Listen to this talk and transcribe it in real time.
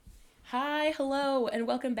Hi, hello, and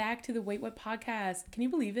welcome back to the Wait What podcast. Can you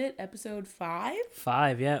believe it? Episode 5?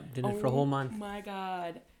 5, yeah. Did it for a whole month. Oh my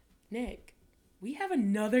god. Nick, we have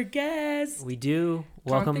another guest. We do.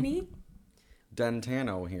 Welcome. Company?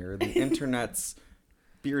 Dentano here, the internet's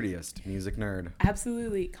beardiest music nerd.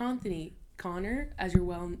 Absolutely. Conthony. Connor, as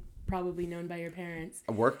you're probably known by your parents.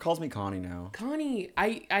 Work calls me Connie now. Connie.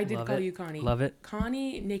 I did Love call it. you Connie. Love it.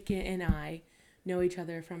 Connie, Nick, and I know each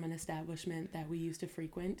other from an establishment that we used to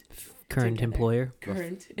frequent. Current together. employer.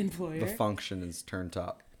 Current employer. The function is turned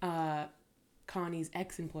up. Connie's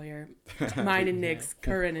ex-employer. Mine and Nick's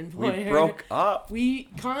current employer. We broke up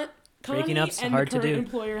Connie Breaking up's and hard the to current do.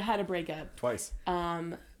 employer had a breakup. twice.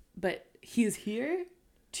 But he's here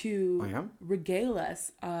to I am? regale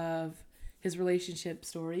us of his relationship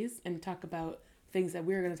stories and talk about things that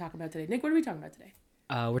we're going to talk about today. Nick, what are we talking about today?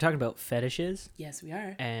 We're talking about fetishes Yes, we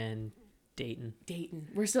are. and dating. Dating.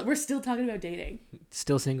 We're still talking about dating.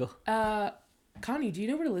 Still single. Connie, do you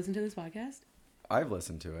know where to listen to this podcast? I've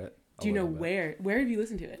listened to it. Do you know where? Where have you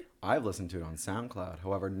listened to it? I've listened to it on SoundCloud.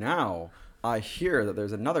 However, now I hear that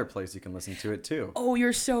there's another place you can listen to it too. Oh,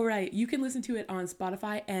 you're so right. You can listen to it on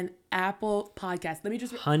Spotify and Apple Podcasts. Let me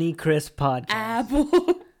just... Honey Crisp Podcast.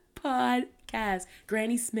 Apple Podcast.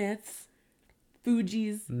 Granny Smith's.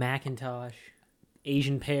 Fuji's. Macintosh.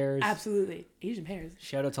 Asian pears. Absolutely. Asian pears.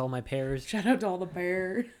 Shout out to all my pears. Shout out to all the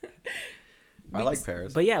bear. I like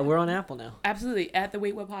pears. But yeah, we're on Apple now. Absolutely. At the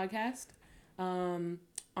Wait What Podcast. On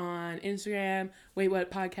Instagram. Wait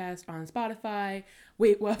What Podcast on Spotify.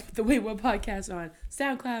 The Wait What Podcast on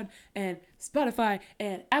SoundCloud and Spotify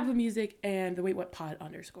and Apple Music and the Wait What Pod _.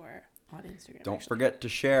 On Instagram. Don't forget to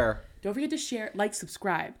share. Don't forget to share, like,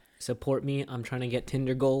 subscribe. Support me. I'm trying to get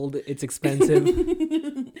Tinder Gold. It's expensive.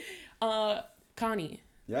 Connie,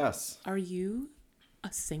 Yes. are you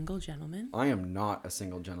a single gentleman? I am not a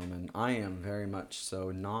single gentleman. I am very much so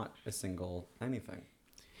not a single anything.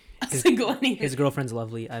 A single anything. His girlfriend's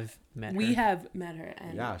lovely. I've met her. We have met her,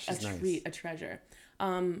 and Yeah, she's a nice. treat, a treasure.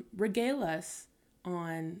 Regale us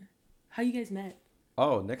on how you guys met.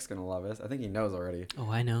 Oh, Nick's gonna love us. I think he knows already. Oh,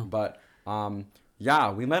 I know. But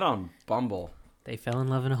yeah, we met on Bumble. They fell in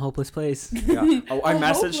love in a hopeless place. Yeah. Oh, I A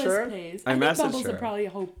messaged hopeless her. place. I think messaged Bumble's her. probably a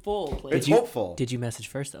hopeful place. It's hopeful. Did you message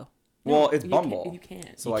first, though? Well, it's You Bumble. You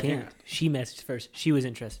can't. So You I can't. She messaged first. She was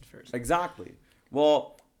interested first. Exactly.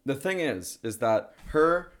 Well, the thing is that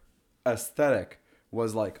her aesthetic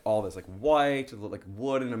was like all this like white, like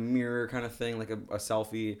wood in a mirror kind of thing, like a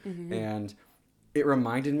selfie. Mm-hmm. And it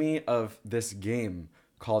reminded me of this game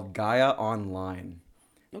called Gaia Online.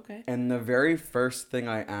 Okay. And the very first thing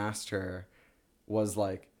I asked her was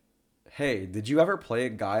like, hey, did you ever play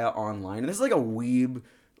Gaia Online? And this is like a weeb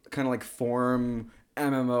kind of like forum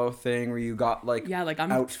MMO thing where you got like Yeah, like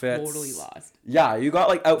I'm outfits. totally lost. Yeah, you got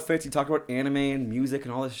like outfits. You talked about anime and music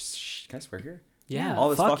and all this. Can I swear here? Yeah. All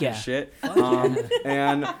this fuck fucking yeah. shit. yeah.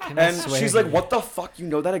 And I swear she's here? like, what the fuck? You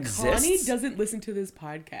know that exists? Connie doesn't listen to this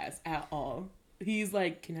podcast at all. He's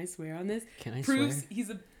like, can I swear on this? Can I Proves swear? he's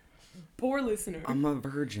a poor listener. I'm a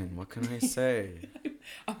virgin. What can I say?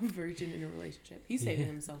 I'm a virgin in a relationship. He's saving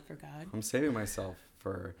himself for God. I'm saving myself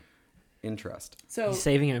for interest. So He's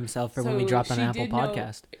saving himself for when we so drop on she Apple did know-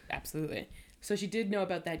 Podcast. Absolutely. So she did know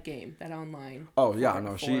about that game, that online. Oh yeah,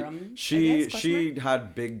 no, forum, I she guess, she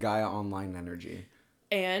had big Gaia Online energy.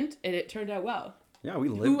 and it turned out well. Yeah, we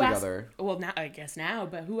lived Who together. asked? Well, now I guess now,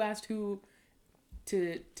 but who asked who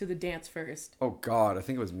to the dance first? Oh god, I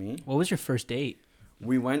think it was me. What was your first date?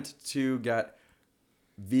 We went to get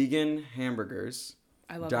vegan hamburgers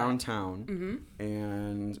I love downtown, Mm-hmm.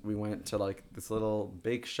 and we went to like this little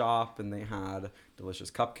bake shop, and they had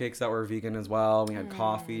delicious cupcakes that were vegan as well. We had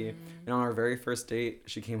coffee, and on our very first date,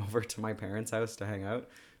 she came over to my parents' house to hang out.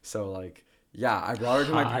 So like, yeah, I brought her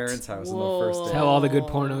to my Hot. parents' house on the Whoa. first That's date. how all the good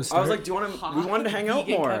pornos start. I was like, "Do you want to? We wanted to hang out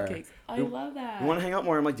Vegan more. cupcakes. I love that. We want to hang out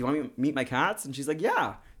more." I'm like, "Do you want to meet my cats?" And she's like,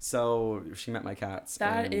 "Yeah." So she met my cats.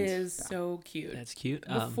 That and, is yeah. so cute. That's cute.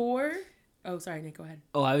 Before, oh sorry, Nick, go ahead.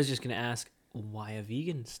 Oh, I was just gonna ask, why a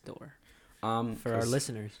vegan store for our 'cause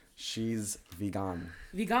listeners? She's vegan.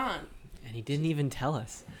 Vegan. And he didn't even tell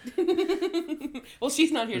us. Well,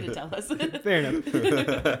 she's not here to tell us. Fair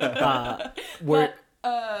enough. We're,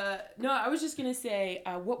 No, I was just gonna say,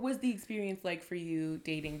 what was the experience like for you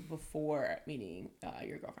dating before meeting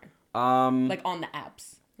your girlfriend? Like on the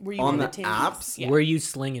apps. Were you On on the Tinders? apps? Yeah. Were you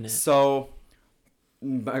slinging it? So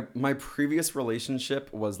my previous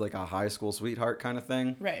relationship was like a high school sweetheart kind of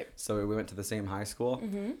thing. Right. So we went to the same high school.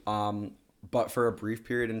 Mm-hmm. But for a brief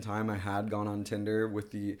period in time, I had gone on Tinder with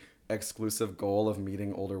the exclusive goal of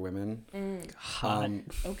meeting older women. Hot.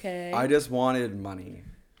 Okay. I just wanted money.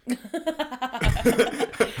 You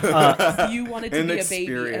wanted to be a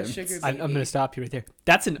baby, a sugar baby. I'm going to stop you right there.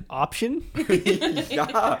 That's an option.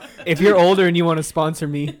 Yeah. If you're older and you want to sponsor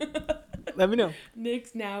me, let me know.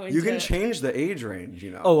 Nick's now into... You can change the age range,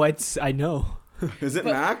 you know. Oh, I know. Is it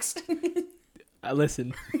maxed?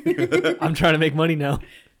 Listen, I'm trying to make money now.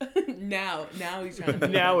 now he's trying to...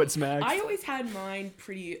 Now it's max. I always had mine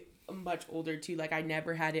pretty much older too. Like I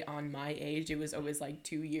never had it on my age. It was always like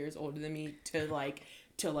 2 years older than me to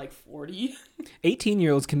 40.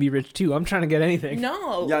 18-year-olds can be rich too. I'm trying to get anything.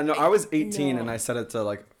 No. Yeah, no, I was 18 No. and I set it to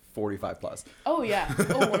like 45 plus. Oh yeah. Oh,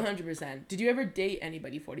 100%. Did you ever date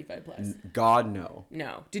anybody 45 plus? God, no.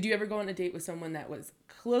 No. Did you ever go on a date with someone that was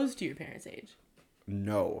close to your parents' age?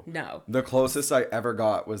 No. No. The closest I ever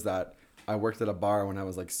got was that I worked at a bar when I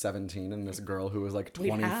was like 17 and this girl who was like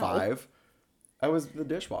 25. I was the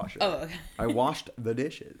dishwasher. Oh, okay. I washed the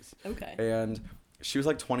dishes. Okay. And she was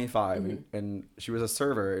like 25 and she was a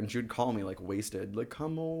server and she would call me like wasted, like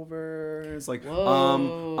come over. And it's like,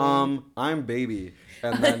 Whoa. I'm baby.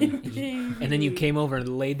 And then you came over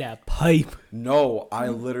and laid that pipe. no, I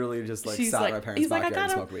literally just like She's sat like, in my parents' he's like, backyard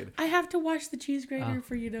and smoked weed. I have to wash the cheese grater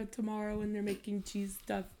for tomorrow when they're making cheese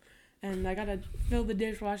stuff. And I gotta fill the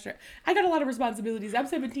dishwasher. I got a lot of responsibilities. I'm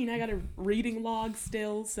 17. I got a reading log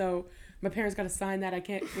still, so my parents got to sign that. I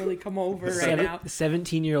can't really come over right now.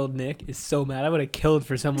 17-year-old Nick is so mad. I would have killed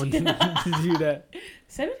for someone to do that.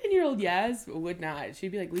 17-year-old Yaz would not.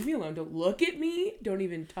 She'd be like, leave me alone. Don't look at me. Don't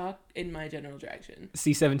even talk in my general direction.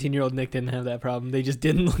 See, 17-year-old Nick didn't have that problem. They just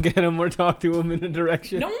didn't look at him or talk to him in a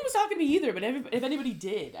direction. No one was talking to me either, but if anybody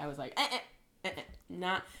did, I was like,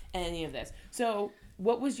 not any of this. So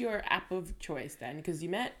what was your app of choice then? Because you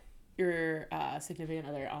met your significant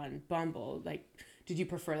other on Bumble. Like, did you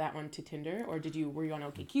prefer that one to Tinder, or were you on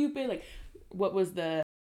OkCupid? Like, what was the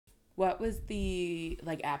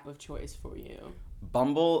like app of choice for you?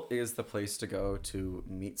 Bumble is the place to go to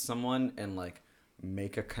meet someone and like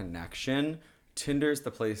make a connection. Tinder's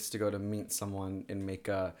the place to go to meet someone and make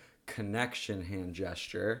a connection hand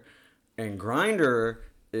gesture. And Grindr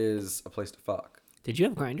is a place to fuck. Did you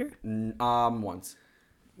have Grindr? Once.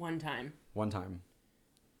 One time.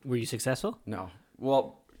 Were you successful? No.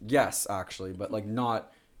 Well, yes, actually, but like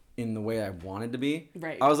not in the way I wanted to be.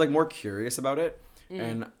 Right. I was like more curious about it,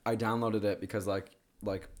 and I downloaded it because like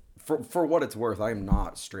for what it's worth, I am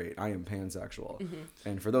not straight. I am pansexual.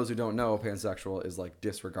 And for those who don't know, pansexual is like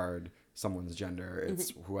disregard someone's gender.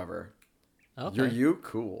 It's whoever. Okay. You're you?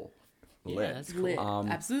 Cool. Yeah, Lit. that's cool. Lit.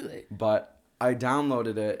 Absolutely. But I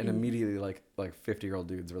downloaded it and immediately like 50-year-old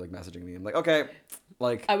dudes were like messaging me. I'm like, okay,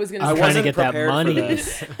 like I was gonna I'm say, trying to get that prepared for money.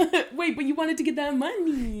 this. wait, but you wanted to get that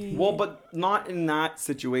money. Well, but not in that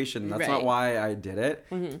situation. That's Right. not why I did it.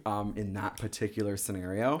 In that particular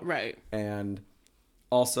scenario. Right. And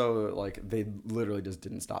also, like, they literally just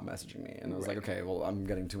didn't stop messaging me, and I was Right. like, okay, well, I'm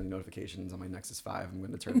getting too many notifications on my Nexus 5. I'm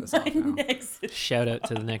going to turn this off now. Shout out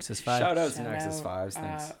to the Nexus 5. Shout out to Shout Nexus out, 5s.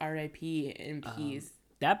 Thanks. R.I.P. in peace.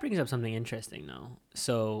 That brings up something interesting, though.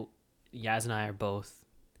 So, Yaz and I are both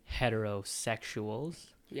heterosexuals.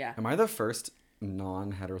 Yeah. Am I the first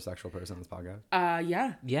non-heterosexual person on this podcast?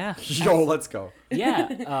 Yeah. Yeah. Yo, let's go.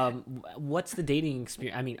 Yeah. What's the dating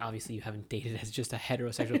experience? I mean, obviously you haven't dated as just a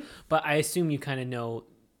heterosexual, but I assume you kind of know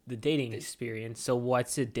the dating experience. So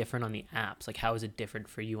what's it different on the apps? Like, how is it different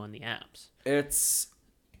for you on the apps? It's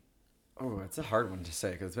a hard one to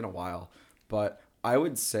say because it's been a while, but I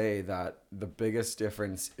would say that the biggest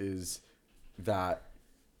difference is that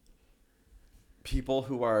people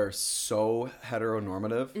who are so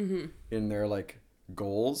heteronormative in their like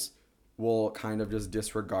goals will kind of just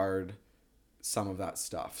disregard some of that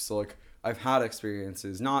stuff. So like I've had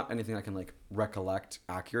experiences, not anything I can like recollect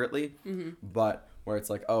accurately, but where it's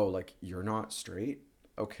like, oh, like you're not straight.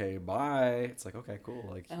 Okay, bye. It's like, okay, cool.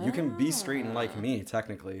 Like you can be straight and like me,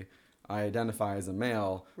 technically. I identify as a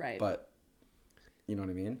male, Right. But you know what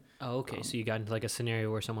I mean? Oh, okay. So you got into like a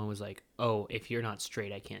scenario where someone was like, oh, if you're not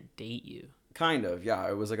straight, I can't date you. Kind of, yeah.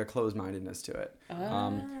 It was like a closed-mindedness to it.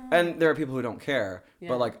 And there are people who don't care, Yeah.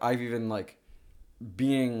 but like I've even like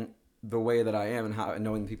being the way that I am and how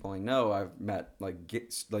knowing the people I know, I've met like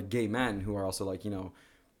gay men who are also like, you know,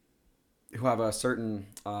 who have a certain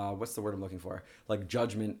what's the word I'm looking for? Like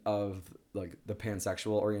judgment of like the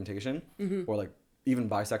pansexual orientation or like even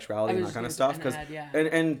bisexuality and that kind of stuff, because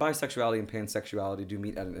and bisexuality and pansexuality do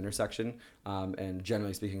meet at an intersection, and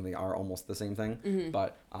generally speaking they are almost the same thing,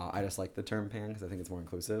 but I just like the term pan because I think it's more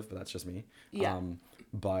inclusive, but that's just me.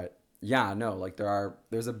 But yeah, no, like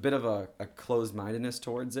there's a bit of a closed-mindedness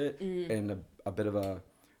towards it and a bit of a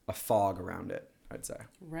fog around it, I'd say.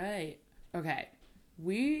 Right. Okay.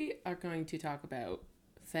 We are going to talk about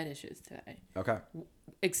fetishes today. Okay.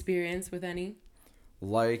 Experience with any?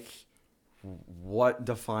 Like, what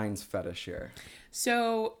defines fetish here?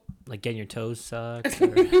 So Like getting your toes sucked.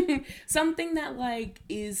 Or... something that like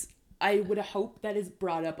is, I would hope that is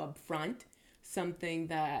brought up front. Something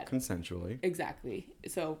that Consensually. exactly.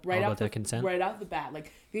 So All about that consent? right off the bat,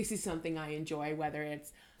 like this is something I enjoy, whether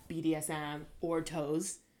it's BDSM or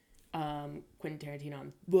toes. Quentin Tarantino,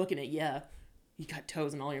 I'm looking at you. You got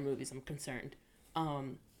toes in all your movies. I'm concerned.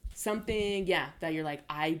 Something, that you're like,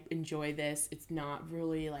 I enjoy this. It's not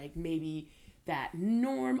really like maybe that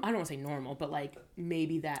norm. I don't want to say normal, but like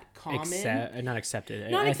maybe that common. Not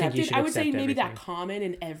accepted. Not I think you accepted. should I would say accept maybe everything. that common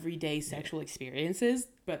in everyday sexual experiences,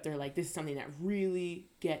 but they're like, this is something that really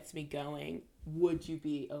gets me going. Would you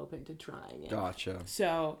be open to trying it? Gotcha.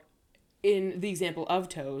 So, in the example of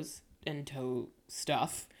toes and toe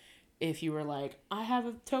stuff, if you were like, I have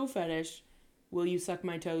a toe fetish, will you suck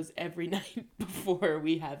my toes every night before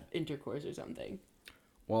we have intercourse or something?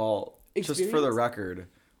 Well, just for the Experience? record,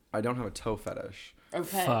 I don't have a toe fetish.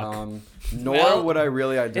 Okay. Fuck. Nor Well, would I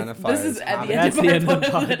really identify this as is at having the That's end the of end our of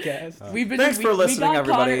the podcast. Thanks for listening, got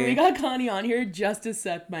everybody. We got Connie on here just to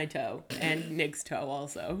suck my toe and Nick's toe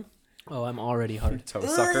also. Oh, I'm already hard. toe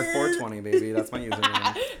sucker 420, baby. That's my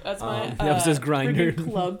username. That's my that was his grinder.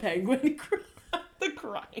 freaking Club Penguin. The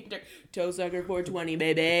grinder. Toe sucker 420,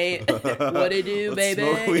 baby. What it do, Let's baby?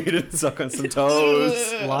 smoke weed and suck on some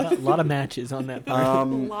toes. A lot of matches on that part.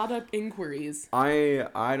 A lot of inquiries.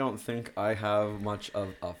 I don't think I have much of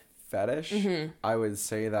a fetish. Mm-hmm. I would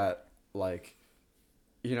say that, like,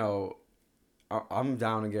 you know, I'm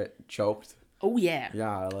down to get choked. Oh yeah.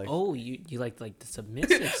 Yeah, like. Oh, you like the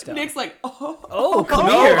submissive stuff. Nick's like, Oh, come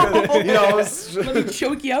No, here. you know, it's- let me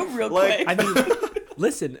choke you out real Like- quick. I mean,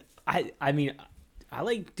 listen, I mean, I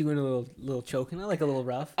like doing a little choking. I like a little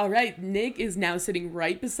rough. All right, Nick is now sitting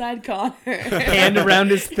right beside Connor. Hand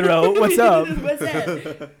around his throat. What's up? What's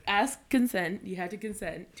up? Ask consent. You had to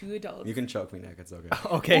consent. 2 adults. You can choke me, Nick. It's okay.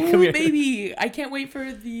 Okay, Ooh, come here. baby. I can't wait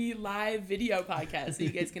for the live video podcast so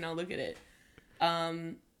you guys can all look at it. I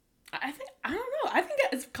don't know. I think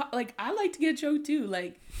it's like, I like to get choked too.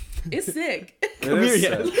 Like, it's sick. It Come is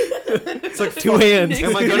here, sick. It's like Two hands.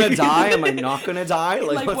 Am I gonna die? Am I not gonna die?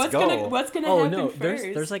 Like, let's what's go. what's gonna Oh happen no, first?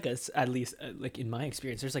 there's like at least like in my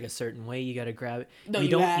experience, there's like a certain way you gotta grab it. No, you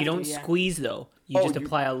you don't have you don't to, yeah. squeeze though. You Oh, just you-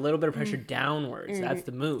 apply a little bit of pressure downwards. That's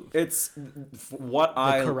the move. It's what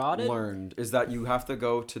I carotid? learned is that you have to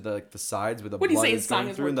go to the sides where the What do you blood say is in going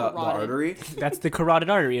science through we're the carotid? artery. That's the carotid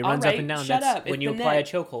artery. It All runs up right, and down. shut That's up. when It's you the apply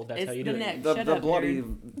neck. a chokehold. That's It's how you the do neck. it. The Shut up, bloody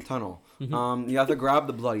Aaron. tunnel. You have to grab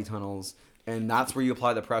the bloody tunnels, and that's where you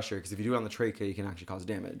apply the pressure. Because if you do it on the trachea, you can actually cause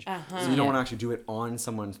damage. Uh-huh. So you don't Yeah. want to actually do it on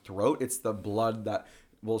someone's throat. It's the blood that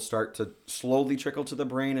will start to slowly trickle to the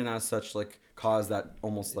brain, and as such, like cause that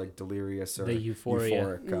almost like delirious or The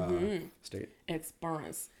euphoria. euphoric state.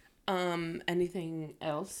 Experience. Anything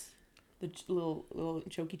else? The little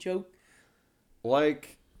chokey choke.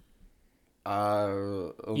 Like,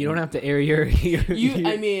 You don't have to air your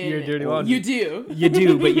I mean, your dirty laundry. you do. You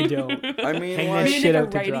do, but you don't. I mean, Hang like, that Me and shit Nick are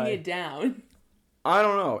out to writing dry. it down. I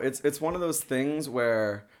don't know. It's one of those things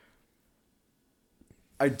where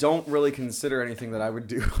I don't really consider anything that I would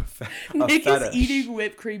do a Nick fetish. is eating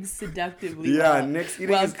whipped cream seductively. Yeah, while, Nick's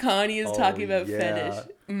eating while his- Connie is Oh, talking about yeah.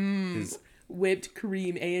 fetish. He's, Whipped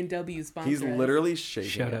cream, A&W sponsor. he's us. literally shaking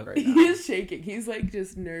Shut it up. right He now. is shaking. He's like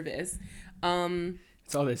just nervous.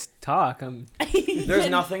 It's all this talk. There's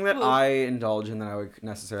nothing that Well, I indulge in that I would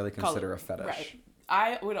necessarily consider a fetish. Right.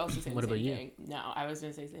 I would also say What the about same you? thing. No, I was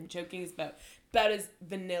gonna say the same. Choking is about as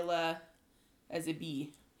vanilla as it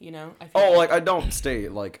be. You know. I feel Oh, like I don't stay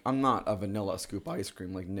like I'm not a vanilla scoop ice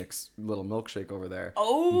cream like Nick's little milkshake over there.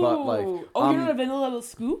 Oh. But, like, you're not a vanilla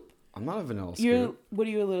scoop. I'm not a vanilla You're. scoop. What are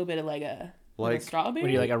you? A little bit of like a Like- strawberry. What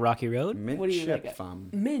are you like a rocky road? Mint what do you chip, like a- fam.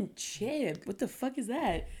 Mint chip. What the fuck is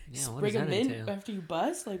that? Yeah, what Sprig does of that mint entail? after you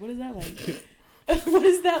bust? Like, what is that like? What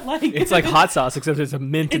is that like? It's like hot sauce, except there's a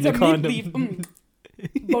mint It's in a the mint condom. leaf.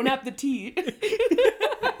 Bon appetit.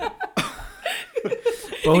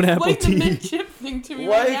 Bon Explain the mint appetit. chip thing to me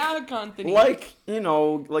Like- right now, Anthony. Like, you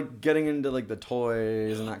know, like getting into like the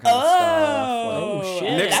toys and that kind of Oh, stuff. Oh,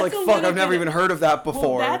 shit. Nick's That's like, a fuck, little I've never bit even heard of that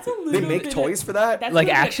before. that's a They little make bit toys for that? That's Like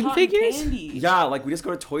a little bit action cotton figures? Candy. Yeah, like we just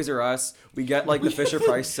go to Toys R Us, we get like the Fisher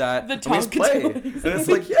Price set, The and we just Tonka play. toys. And it's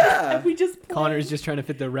like, yeah. And we just play. Connor's just trying to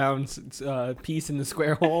fit the round piece in the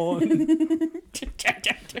square hole.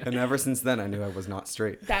 And ever since then, I knew I was not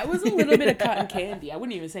straight. That was a little bit of cotton candy. I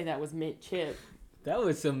wouldn't even say that was mint chip. That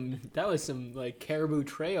was some like caribou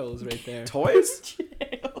trails right there. Toys?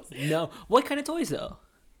 Chills. No, what kind of toys though?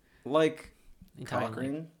 Like You talking cock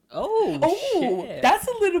ring? Oh, shit. That's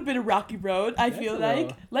a little bit of rocky road. I That's feel a like.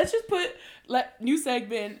 little- Let's just new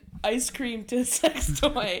segment, ice cream to sex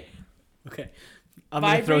toy. Okay. I'm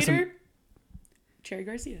gonna throw some. Vibrator. Cherry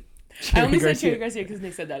Garcia. I Cherry only said Garcia. Cherry Garcia because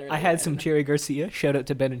Nick said that earlier. I had some Cherry Garcia. Shout out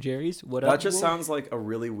to Ben and Jerry's. What That up? just sounds like a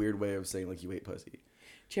really weird way of saying like you ate pussy.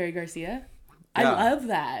 Cherry Garcia. Yeah. I love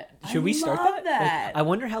that. Should we start love that? Like, I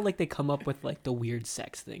wonder how like they come up with like the weird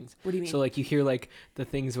sex things. What do you mean? So like you hear like the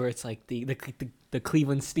things where it's like the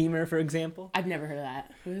Cleveland steamer, for example. I've never heard of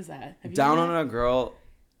that. What is that? Have you Down heard on a girl.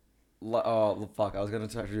 Oh fuck! I was gonna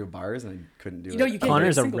try to do bars and I couldn't do it. No, you can't.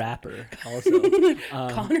 Connor's a single- rapper also.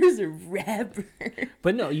 Connor's a rapper.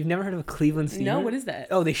 But no, you've never heard of a Cleveland steamer? No, what is that?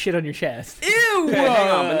 Oh, they shit on your chest. Ew! Okay, hang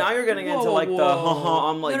on, but now you're getting into Whoa, like the whoa.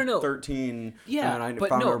 I'm like No. 13. Yeah, and I but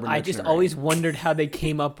found no, Urban I just Dictionary. always wondered how they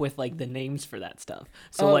came up with like the names for that stuff.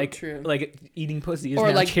 So Oh, like, true. like eating pussy is Or,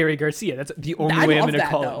 now like- Cherry Garcia. That's the only I way I'm love gonna that,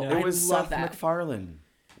 call though. it now. It was I love Seth that. MacFarlane.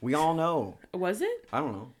 We all know. Was it? I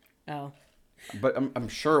don't know, Oh. but I'm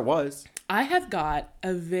sure it was. I have got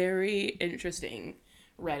a very interesting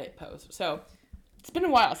Reddit post. So it's been a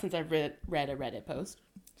while since I've read a Reddit post.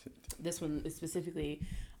 This one is specifically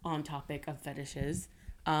on topic of fetishes.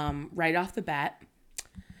 Right off the bat,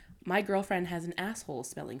 my girlfriend has an asshole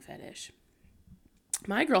smelling fetish.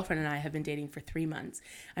 My girlfriend and I have been dating for 3 months.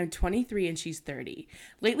 I'm 23 and she's 30.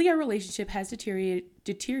 Lately, our relationship has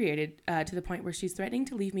deteriorated to the point where she's threatening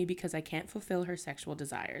to leave me because I can't fulfill her sexual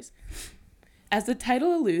desires. As the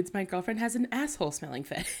title alludes, my girlfriend has an asshole smelling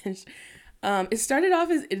fetish. It started off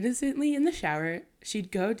as innocently in the shower.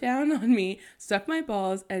 She'd go down on me, suck my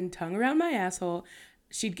balls, and tongue around my asshole.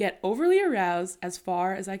 She'd get overly aroused as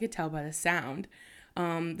far as I could tell by the sound.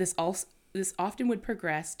 This often would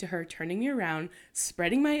progress to her turning me around,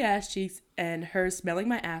 spreading my ass cheeks, and her smelling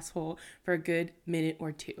my asshole for a good minute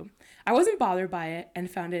or two. I wasn't bothered by it and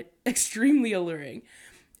found it extremely alluring.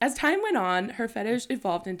 As time went on, her fetish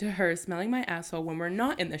evolved into her smelling my asshole when we're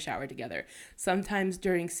not in the shower together, sometimes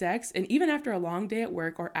during sex, and even after a long day at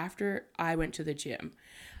work or after I went to the gym.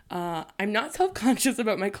 I'm not self-conscious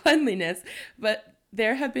about my cleanliness, but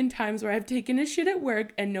there have been times where I've taken a shit at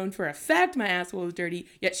work and known for a fact my asshole is dirty,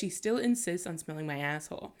 yet she still insists on smelling my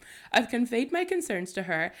asshole. I've conveyed my concerns to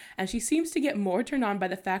her, and she seems to get more turned on by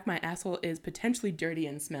the fact my asshole is potentially dirty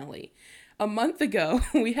and smelly. A month ago,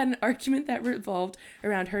 we had an argument that revolved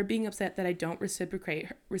around her being upset that I don't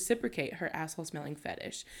reciprocate her asshole smelling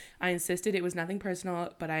fetish. I insisted it was nothing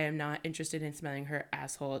personal, but I am not interested in smelling her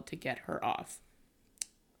asshole to get her off.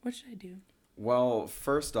 What should I do? Well,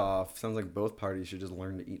 first off, sounds like both parties should just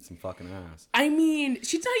learn to eat some fucking ass. I mean,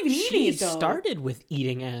 she's not even eating She it, though. started with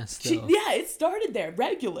eating ass, though. Yeah, it started there,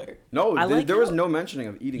 regular. No, I like there was how- no mentioning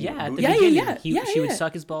of eating. Yeah, at booty. the Yeah, beginning, yeah. she would Yeah.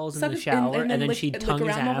 suck his balls Suck in the his- shower, and and then lick- she'd lick tongue his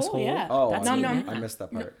around the hole, asshole. yeah. Oh, That's Nom, eating nom. ass. I missed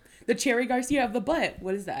that part. The Cherry Garcia of the butt.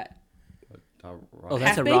 What is that? Oh, that's a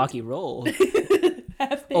Half-baked? rocky roll.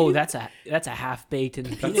 Half-baked? Oh, that's a half baked and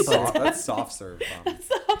peanut butter. That's soft serve.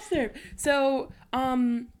 Soft serve. So,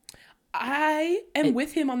 I am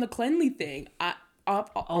with him on the cleanly thing. Oh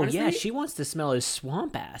Honestly, yeah, she wants to smell his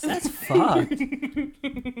swamp ass. That's fucked.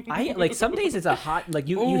 I like some days it's a hot like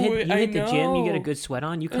you hit I the gym, you get a know. good sweat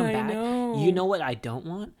on, you come I back. know. You know what I don't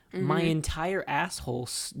want? My entire asshole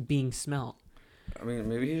being smelled. I mean,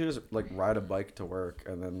 maybe he should just like ride a bike to work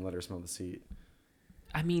and then let her smell the seat.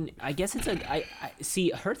 I mean, I guess it's I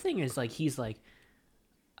see her thing is like he's like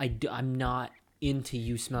I'm not into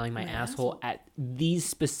you smelling my asshole at these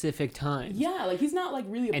specific times. Yeah, like he's not like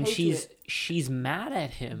really opposed And to it, she's mad at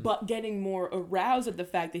him. but getting more aroused at the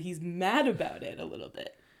fact that he's mad about it a little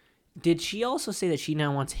bit. Did she also say that she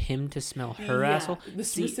now wants him to smell her Yeah, asshole?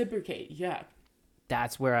 This See, reciprocate, yeah.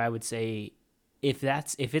 that's where I would say if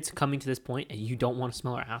it's coming to this point and you don't want to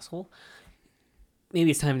smell her asshole, maybe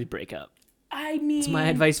it's time to break up. I mean, It's my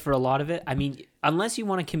advice for a lot of it. I mean, unless you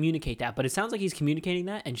want to communicate that, but it sounds like he's communicating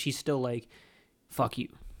that and she's still like, fuck you.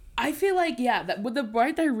 I feel like, yeah, that what the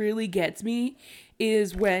part that really gets me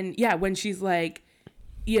is when she's like,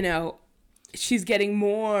 you know, she's getting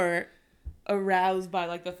more aroused by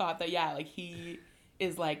like the thought that, yeah, like he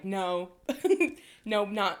is like, no, no,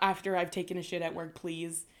 not after I've taken a shit at work,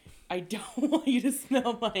 please. I don't want you to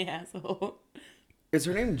smell my asshole. Is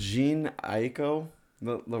her name Jean Aiko?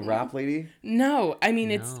 The rap lady? No, I mean,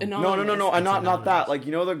 it's No. anonymous. No, It's not that. anonymous. Like,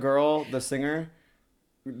 you know the girl, the singer?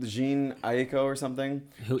 Jean Aiko or something?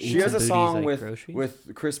 Who She eats has a booties song like with groceries?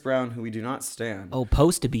 Chris Brown, who we do not stand. Oh,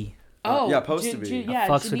 supposed to be. Oh, yeah, supposed to be. yeah,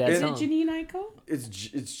 fucks with that is song. it Janine Aiko? It's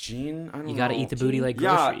Jean? I don't know. You gotta eat the booty like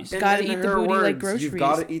Yeah, groceries. Gotta eat the her booty like You've groceries.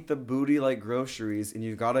 got to eat the booty like groceries, and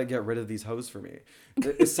you've got to get rid of these hoes for me.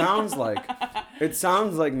 It sounds like It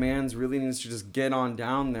sounds like Mans really needs to just get on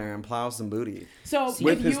down there and plow some booty. So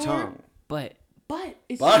with his tongue. But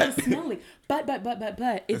it's just the smelling. But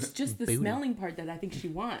it's just the Booty. smelling part that I think she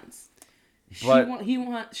wants. She But-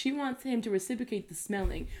 wants him to reciprocate the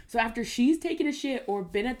smelling. So after she's taken a shit or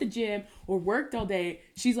been at the gym or worked all day,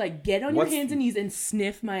 she's like, get on your hands and knees and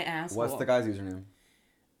sniff my asshole. What's the guy's username?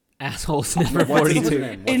 Asshole sniffer What's his 42.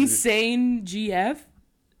 username? What's his- Insane GF?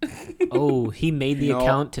 Oh, he made the No.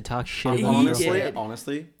 account to talk shit about Honestly, did.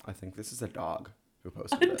 honestly, I think this is a dog who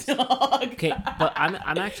posted this. Dog. Okay, but I'm The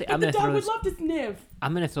gonna dog throw would this. love to sniff.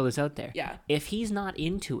 I'm gonna throw this out there. Yeah. If he's not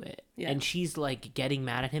into it Yeah. and she's like getting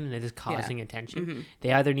mad at him and it is causing attention, Mm-hmm.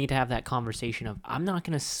 they either need to have that conversation of I'm not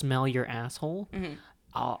gonna smell your asshole. Mm-hmm.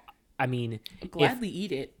 I mean, Gladly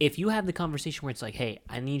eat it. if you have the conversation where it's like, hey,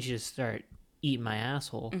 I need you to start eating my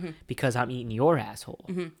asshole Mm-hmm. because I'm eating your asshole,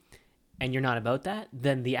 and you're not about that,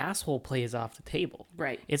 then the asshole play is off the table.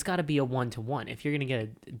 Right. It's got to be a 1-to-1. If you're gonna get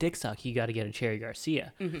a dick suck, you got to get a Cherry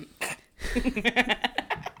Garcia.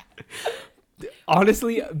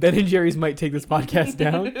 Honestly, Ben and Jerry's might take this podcast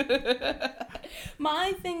down.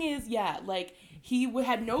 My thing is, like, he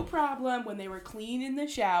had no problem when they were clean in the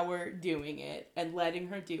shower doing it and letting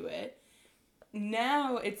her do it.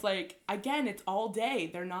 Now it's like, again, it's all day.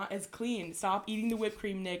 They're not as clean. Stop eating the whipped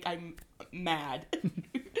cream, Nick. I'm mad.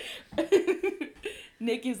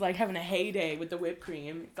 Nick is like having a heyday with the whipped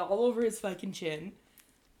cream. It's all over his fucking chin.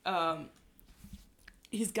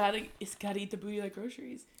 He's gotta eat the booty like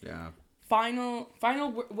groceries. Yeah. Final.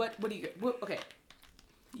 What do you? Okay,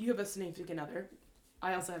 you have a significant other.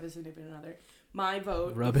 I also have a significant other. My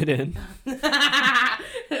vote. Rub it in.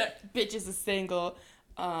 Bitch is a single.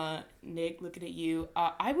 Nick, looking at you.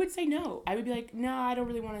 I would say no. I would be like, no, I don't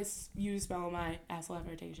really want you to smell my asshole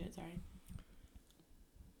after I take shit. Sorry.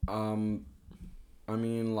 I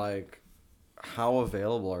mean, like, how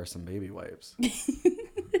available are some baby wipes?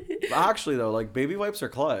 Actually, though, like, baby wipes are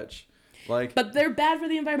clutch. Like, But they're bad for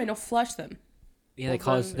the environment. Don't flush them. Yeah,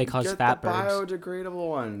 well, they cause get fat the birds. biodegradable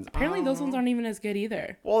ones. Apparently, those ones aren't even as good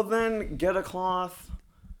either. Well, then get a cloth.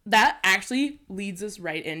 That actually leads us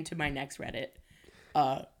right into my next Reddit.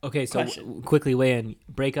 Okay, so Question. quickly weigh in.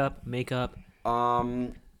 Breakup, makeup,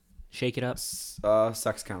 Um, shake it up,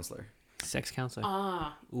 sex counselor. sex counselor.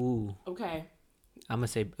 Ah, Ooh, okay. I'm gonna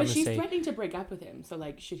say. But she's threatening to break up with him. So,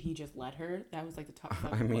 like, should he just let her? That was like the top.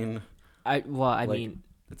 I mean, I like, mean,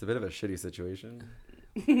 it's a bit of a shitty situation.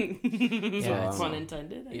 yeah, So, pun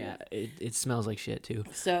intended. I yeah, guess. it smells like shit too.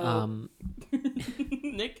 So,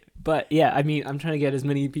 Nick, But yeah, I mean, I'm trying to get as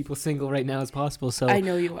many people single right now as possible. So I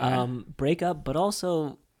know you are. Breakup, but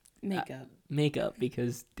also Makeup.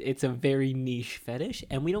 because it's a very niche fetish,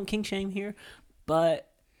 and we don't kink shame here, but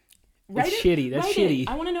Write it's it- shitty. That's write it. shitty.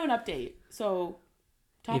 I want to know an update. So,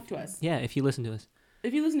 talk to us. Yeah, if you listen to us,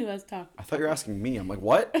 If you listen to us, talk. I thought you were asking me. I'm like,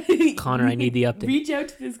 what? Connor, I need the update. Reach out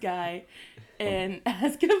to this guy and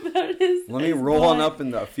ask about his. Let me his roll on butt. up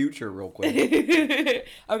in the future real quick.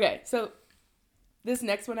 Okay, so this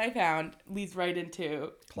next one I found leads right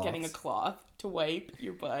into getting a Cloths. cloth to wipe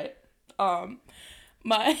your butt.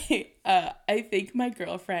 I think my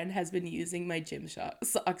girlfriend has been using my gym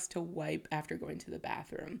socks to wipe after going to the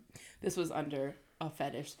bathroom. This was under a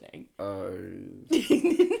fetish thing.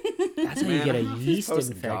 That's how you get a half these yeast posts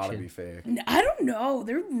gotta be infection. fake. I don't know.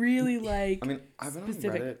 They're really like. I mean, I've been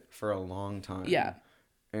specific. on Reddit for a long time. Yeah.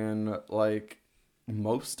 And like,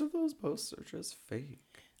 most of those posts are just fake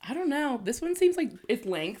I don't know. This one seems like it's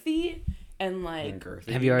lengthy and like. and girthy.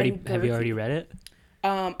 Have you already girthy. read it?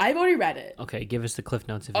 I've already read it. Okay, give us the cliff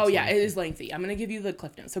notes. If Oh it's yeah, lengthy. it is lengthy. I'm gonna give you the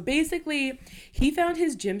cliff notes. So basically, he found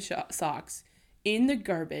his gym socks in the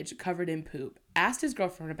garbage, covered in poop. Asked his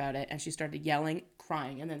girlfriend about it, and she started yelling,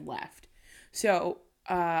 crying, and then left. So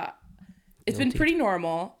it's been Guilty. pretty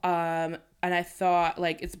normal. And I thought,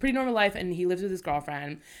 like, it's a pretty normal life, and he lives with his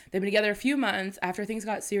girlfriend. They've been together a few months. After things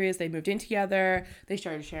got serious, they moved in together. They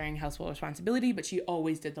started sharing household responsibility, but she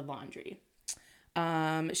always did the laundry.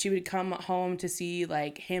 She would come home to see,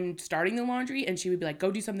 like, him starting the laundry, and she would be like, go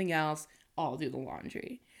do something else. I'll do the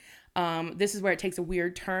laundry. This is where it takes a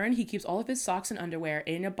weird turn. He keeps all of his socks and underwear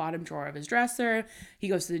in a bottom drawer of his dresser. He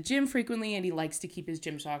goes to the gym frequently, and he likes to keep his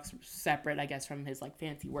gym socks separate, I guess, from his, like,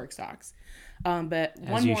 fancy work socks. But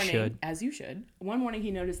one morning, as you should, one morning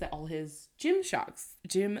he noticed that all his gym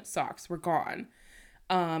socks were gone.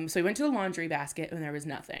 So he went to the laundry basket, and there was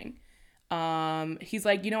nothing. He's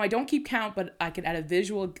like, I don't keep count, but I can, at a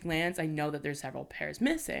visual glance, I know that there's several pairs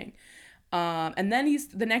missing. And then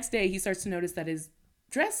the next day he starts to notice that his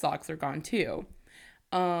dress socks are gone too.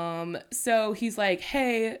 So he's like,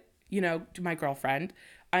 hey, to my girlfriend,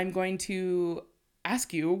 I'm going to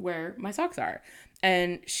ask you where my socks are.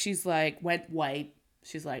 And she's like, went white.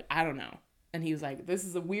 She's like, I don't know. And he was like, this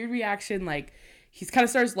is a weird reaction. Like, he kind of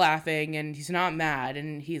starts laughing and he's not mad.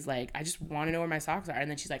 And he's like, I just want to know where my socks are. And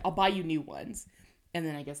then she's like, I'll buy you new ones. And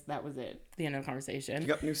then I guess that was it. The end of the conversation. You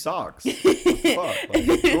got new socks. What the fuck?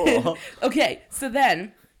 Like, cool. Okay, so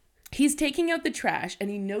then he's taking out the trash and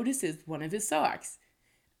he notices one of his socks.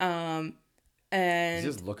 And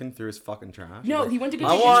he's just looking through his fucking trash. No, like, he went to go I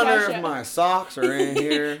take his wonder trash if out. my socks are in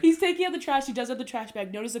here. He's taking out the trash. He does have the trash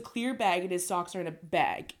bag. Notice a clear bag and his socks are in a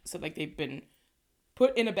bag. So like they've been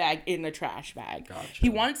put in a bag in a trash bag. Gotcha. He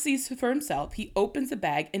wants these for himself. He opens the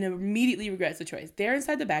bag and immediately regrets the choice. There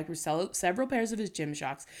inside the bag were several pairs of his gym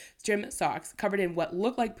socks covered in what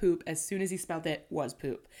looked like poop. As soon as he smelled it, was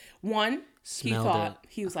poop. One, he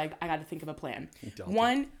was like, I got to think of a plan.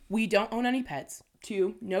 One, we don't own any pets.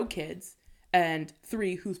 Two, no kids. And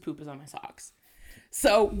 3, whose poop is on my socks.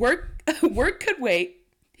 So work could wait.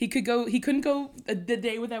 He couldn't go the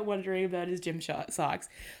day without wondering about his gym socks.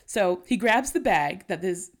 So he grabs the bag that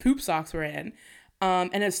his poop socks were in.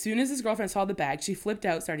 And as soon as his girlfriend saw the bag, she flipped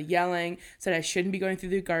out, started yelling, said I shouldn't be going through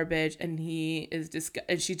the garbage, and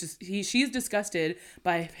she's disgusted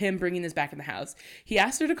by him bringing this back in the house. He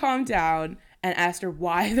asked her to calm down and asked her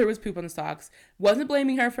why there was poop on the socks. Wasn't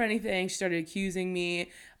blaming her for anything. She started accusing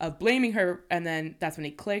me of blaming her, and then that's when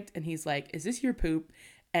he clicked, and he's like, "Is this your poop?"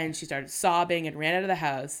 And she started sobbing and ran out of the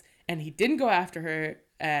house, and he didn't go after her,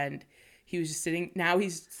 and he was just sitting. Now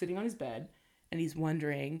he's sitting on his bed. And he's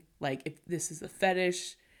wondering, like, if this is a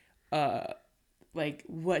fetish, like,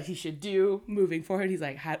 what he should do moving forward. He's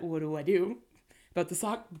like, what do I do about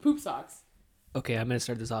the poop socks? Okay, I'm going to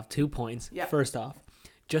start this off. 2 points. Yeah. First off,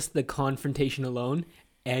 just the confrontation alone,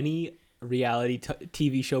 any reality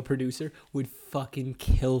TV show producer would fucking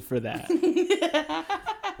kill for that.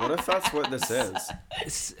 What if that's what this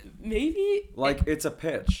is? Maybe. Like, it's a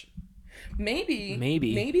pitch.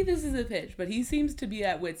 Maybe this is a pitch, but he seems to be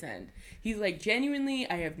at wit's end. He's like, genuinely,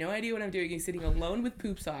 I have no idea what I'm doing. He's sitting alone with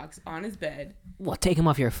poop socks on his bed. Well, take him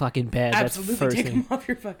off your fucking bed. Absolutely, That's the first take thing. him off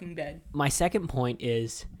your fucking bed. My second point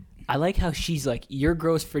is, I like how she's like, you're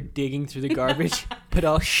gross for digging through the garbage, but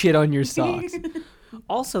I'll shit on your socks.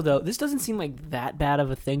 Also, though, this doesn't seem like that bad of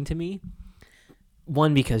a thing to me.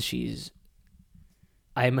 One, because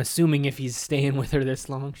I'm assuming if he's staying with her this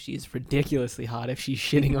long, she's ridiculously hot if she's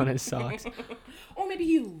shitting on his socks. Or maybe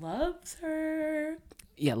he loves her.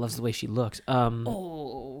 Yeah, loves the way she looks.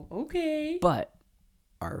 Oh, okay. But,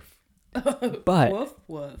 Arf. but, woof,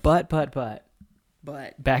 woof. but,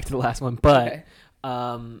 back to the last one. But,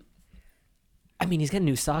 Okay. I mean, he's getting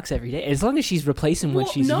new socks every day. As long as she's replacing what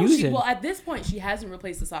she's using. At this point, she hasn't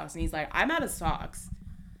replaced the socks, and he's like, I'm out of socks.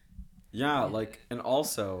 Yeah, like, and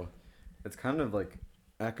also, it's kind of like,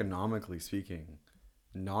 economically speaking,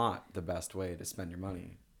 not the best way to spend your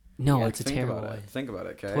money. No, Yeah, it's a terrible way. Think about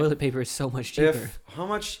it, okay? Toilet paper is so much cheaper.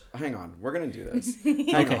 Hang on, we're gonna do this.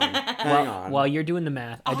 Hang on. While you're doing the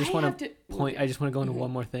math, I just I want have to to- point. I just want to go into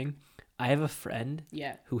one more thing. I have a friend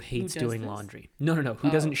Yeah. who hates does doing this? laundry. No, who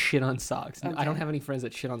Oh. doesn't shit on socks. I Okay. don't have any friends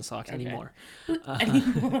that shit on socks Okay. anymore.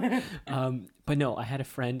 Anymore. But no, I had a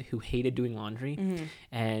friend who hated doing laundry,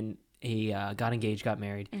 and he got engaged, got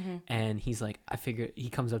married, and he's like, he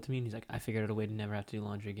comes up to me and he's like, I figured out a way to never have to do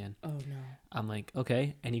laundry again. Oh, no. I'm like,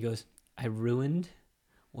 okay. And he goes, I ruined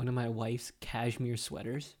one of my wife's cashmere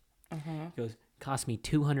sweaters. Uh-huh. He goes, cost me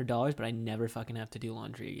 $200, but I never fucking have to do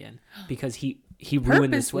laundry again because he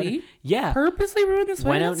ruined the sweater. Purposely? Yeah, Purposely ruined the sweater?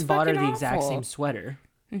 went out That's and bought her fucking the exact awful. same sweater.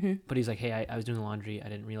 Mm-hmm. But he's like, hey, I was doing the laundry. I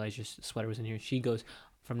didn't realize your sweater was in here. She goes,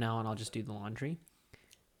 from now on, I'll just do the laundry.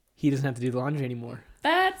 He doesn't have to do the laundry anymore.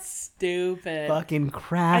 That's stupid. Fucking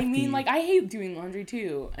crafty. I mean, like, I hate doing laundry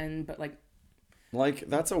too, but Like,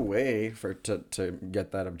 that's a way to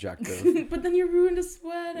get that objective. but then you ruined a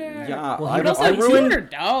sweater. Yeah, Well, But also, I ruined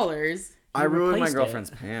 $200. I ruined my replaced it. girlfriend's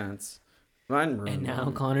pants. Mine ruined and now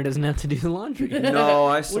them. Connor doesn't have to do the laundry. No,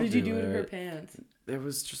 I still What did you do it. to her pants? It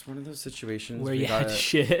was just one of those situations Where we you had gotta-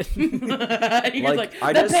 shit. You're like,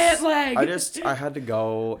 I the just, pant leg. I had to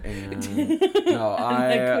go and no,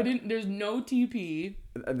 I I couldn't. There's no TP.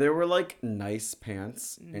 there were like nice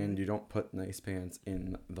pants, and you don't put nice pants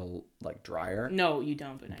in the like dryer. No, you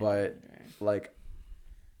don't. But like,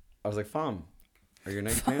 I was like, "Fam, are your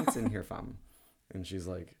nice pants in here, Fam?" And she's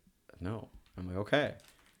like, "No." I'm like, "Okay,"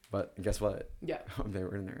 but guess what? Yeah. They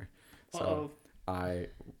were in there, so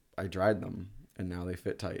Uh-oh. I dried them, and now they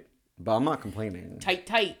fit tight. But I'm not complaining. Tight.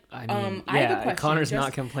 I mean, I have a yeah, question. Connor's not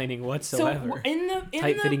Just- complaining So whatsoever. in the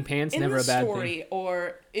Tight-fitting pants, never a bad thing. story,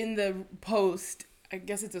 or in the post, I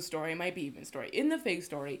guess it's a story. It might be even a story. In the fake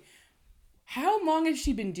story, how long has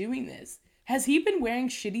she been doing this? Has he been wearing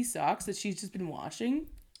shitty socks that she's just been washing?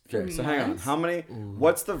 Okay, so hang on. How many?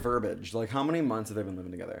 What's the verbiage? Like, how many months have they been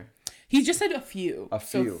living together? He just said a few. A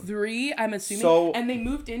few. So 3, I'm assuming. So- and they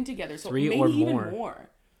moved in together. So 3 maybe or even more. more.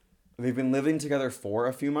 They've been living together for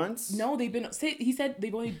a few months. No, he said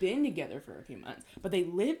they've only been together for a few months, but they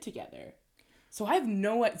live together. So I have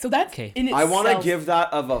no idea. So that's Okay. in I itself. want to give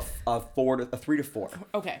that of a 3 to 4.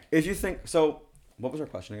 Okay. If you think so, what was our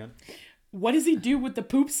question again? What does he do with the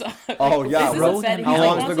poop sock? Oh, yeah, Is this bro. upsetting? How He, long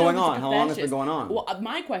has wants it been to know going if it's on? How long has it been confession. going on? Well,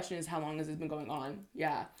 my question is, how long has this been going on?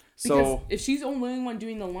 Yeah. Because So- if she's the only one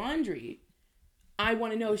doing the laundry, I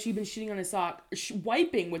want to know if she's been shitting on his sock,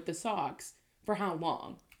 wiping with the socks for how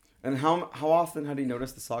long? And how often had he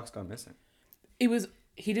noticed the socks gone missing?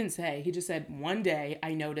 He didn't say. He just said, one day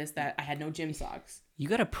I noticed that I had no gym socks. You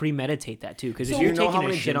gotta premeditate that too, because So if Do you're you know taking how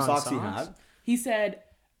many a shit gym on socks socks, he had? He said,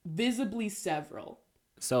 visibly several.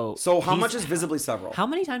 So So how he's- much is visibly several? How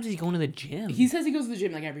many times is he going to the gym? He says he goes to the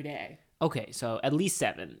gym like every day. Okay, so at least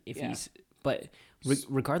 7 if Yeah. he's. But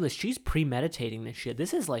regardless, she's premeditating this shit.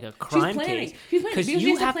 This is like a crime planning. case. She's planning, because she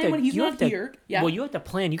has to plan when he's you not have to- here. Yeah. Well, you have to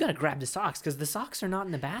plan. You got to grab the socks because the socks are not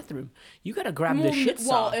in the bathroom. You got to grab the shit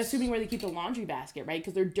Well, socks. assuming where they keep the laundry basket, right?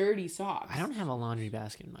 Because they're dirty socks. I don't have a laundry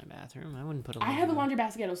basket in my bathroom. I wouldn't put a. I have a laundry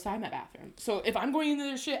basket outside my bathroom. So if I'm going into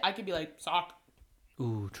their shit, I could be like, sock,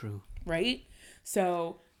 Ooh, true. right?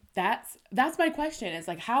 So that's my question. It's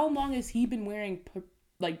like, how long has he been wearing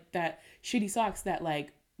like that shitty socks that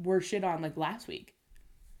like were shit on like last week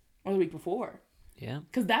or the week before? Yeah.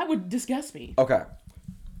 Because that would disgust me. Okay.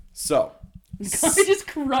 So I just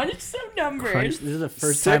crunched some numbers. Crunch. This is the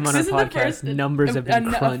first 6 time on our This is the podcast first numbers have been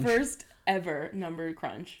a crunched. first ever number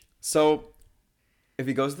crunch. So, if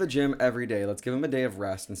he goes to the gym every day, let's give him a day of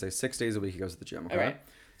rest and say 6 days a week he goes to the gym. Okay. All right.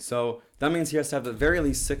 So that means he has to have at the very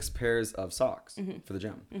least 6 pairs of socks for the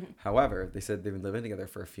gym. However, they said they've been living together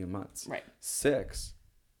for a few months. Right. 6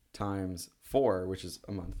 times 4, which is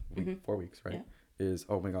a month, 4 weeks, right? Yeah. Is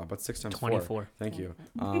oh my god, what's 6 times 24. 4? Thank you.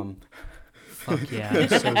 Fuck yeah. I'm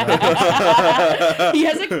so glad. He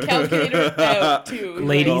has a calculator out too.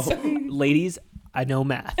 Ladies, ladies, I know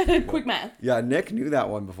math. Quick math. Yeah, Nick knew that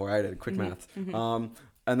one before I did. Quick math.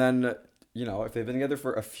 And then, you know, if they've been together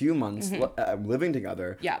for a few months, living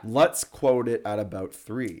together, Yeah. let's quote it at about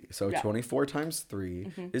 3. So Yeah. 24 times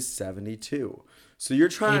 3 is 72. So you're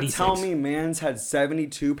trying to tell 86. me man's had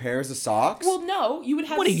 72 pairs of socks? Well, no, you would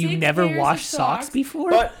have. What, have you 6 never pairs of washed socks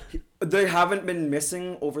before? but they haven't been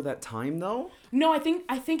missing over that time, though? No, I think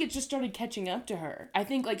it just started catching up to her. I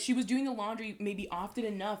think like she was doing the laundry maybe often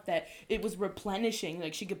enough that it was replenishing.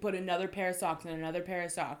 Like she could put another pair of socks and another pair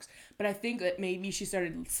of socks. But I think that maybe she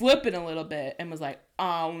started slipping a little bit and was like,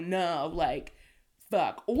 oh no, like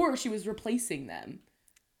fuck. Or she was replacing them.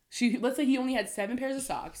 Let's say he only had 7 pairs of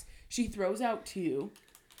socks. She throws out 2.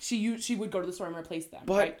 She would go to the store and replace them.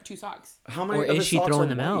 But- right? 2 socks. How many Or of is his she socks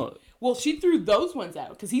throwing are them white? out? Well, she threw those ones out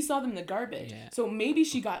because he saw them in the garbage. Yeah. So maybe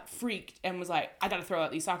she got freaked and was like, I gotta throw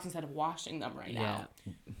out these socks instead of washing them right now.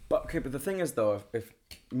 But the thing is, though, if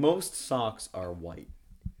most socks are white,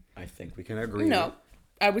 I think we can agree. No.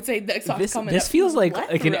 I would say that socks This come in this a feels like an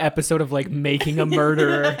plethora. episode of like Making a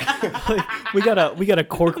Murderer. Like, we got a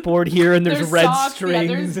cork board here and there's red socks, strings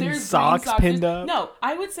there's and green socks pinned There's- up. No,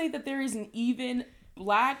 I would say that there is an even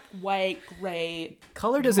black, white, gray.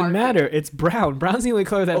 Color doesn't market. matter. It's brown. Brown's the only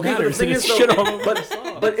color that Okay, but the matters. thing and is, it's though, shit all over the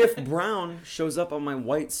sock. but if brown shows up on my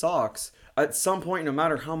white socks, at some point, no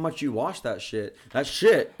matter how much you wash that shit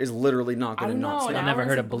is literally not I going to don't not know, stay. and I've I never wanna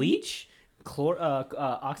heard say of bleach.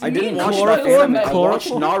 Oxygen. I didn't mean watch that chloroform? anime. I watched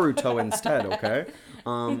Chloroform? Naruto instead, okay?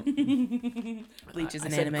 Bleach is I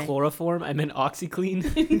an said anime. chloroform. I meant OxyClean.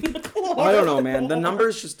 I don't know, man. The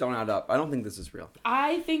numbers just don't add up. I don't think this is real.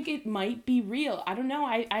 I think it might be real. I don't know.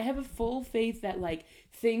 I have a full faith that like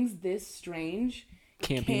things this strange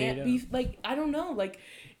Can't be made be up. like I don't know, like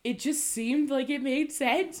it just seemed like it made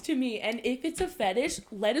sense to me. And if it's a fetish,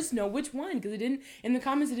 let us know which one, because it didn't in the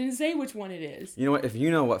comments. It didn't say which one it is. You know what? If you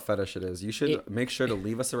know what fetish it is, you should make sure to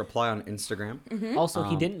leave us a reply on Instagram. Also,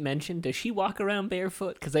 he didn't mention, does she walk around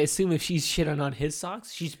barefoot? Because I assume if she's shitting on his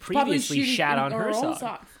socks, she's previously shooting shat on her own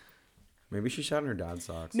socks. Maybe she shat on her dad's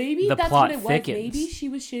socks. Maybe The that's plot what it was. thickens. Maybe she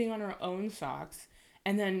was shitting on her own socks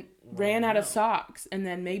and then ran out of socks, and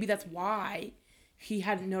then maybe that's why he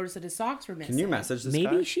hadn't noticed that his socks were missing. Can you message this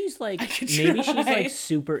Maybe guy? she's like, could maybe she's try. like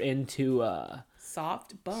super into,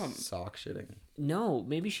 Soft bum. Sock shitting. no,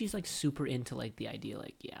 maybe she's like super into like the idea,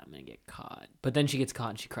 like, yeah, I'm gonna get caught. But then she gets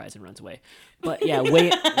caught and she cries and runs away. But yeah,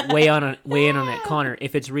 weigh in on it, Connor.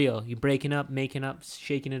 If it's real, you breaking up, making up,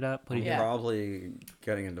 shaking it up. What do you Yeah. Probably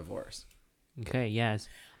getting a divorce. think? Okay, yes.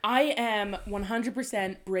 I am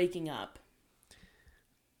 100% breaking up.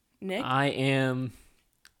 Nick? I am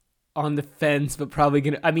on the fence, but probably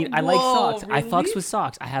gonna. I mean, I like Whoa, socks. I fucks really? with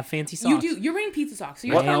socks. I have fancy You socks. do. You're wearing pizza socks. So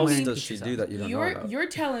you're What telling else me does she do that you don't know about? you're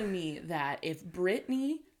telling me that if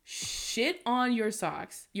Brittany shit on your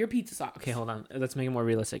socks, your pizza socks. Okay, hold on. Let's make it more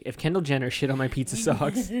realistic. If Kendall Jenner shit on my pizza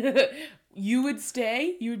socks, you would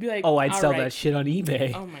stay. You would be like, oh, I'd "All sell right." that shit on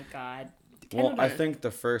eBay. Oh my god. Well, Kendall I Jenner- think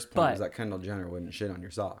the first point But- is that Kendall Jenner wouldn't shit on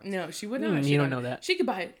your socks. No, she would not. You shit don't on- know that. She could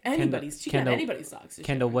buy anybody's. She could have Kendall- anybody's socks. to shit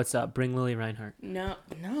Kendall, on. what's up? Bring Lily Reinhart. No.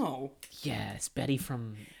 Yes, Betty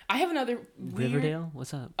from I have another weird, Riverdale.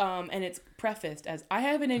 What's up? and it's prefaced as I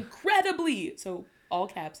have an incredibly, so all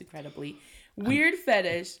caps incredibly, weird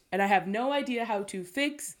fetish, and I have no idea how to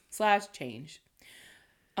fix/change.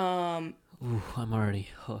 Ooh, I'm already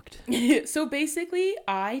hooked. So basically,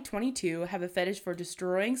 I, 22, have a fetish for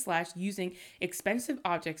destroying/using expensive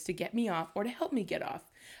objects to get me off or to help me get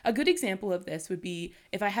off. A good example of this would be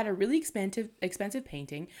if I had a really expensive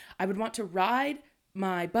painting, I would want to ride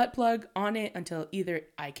my butt plug on it until either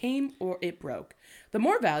I came or it broke. The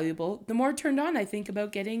more valuable, the more turned on I think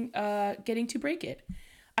about getting to break it.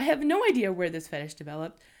 I have no idea where this fetish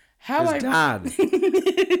developed. How His dad.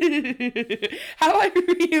 how I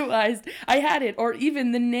realized I had it, or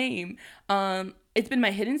even the name. It's been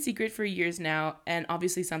my hidden secret for years now, and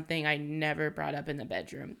obviously something I never brought up in the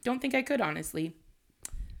bedroom. Don't think I could, honestly.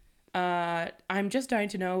 I'm just dying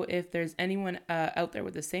to know if there's anyone out there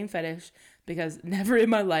with the same fetish, because never in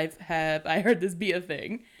my life have I heard this be a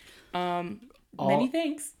thing. Many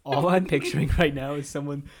thanks. All I'm picturing right now is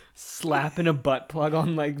someone slapping a butt plug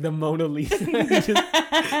on like the Mona Lisa.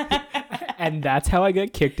 And that's how I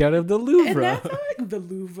got kicked out of the And Louvre. that's how the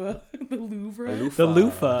Louvre. The Louvre. The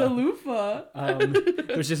loofah. The loofah.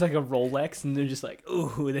 There's just like a Rolex, and they're just like,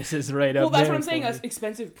 "Ooh, this is right up." Well, that's there what I'm saying. for An me."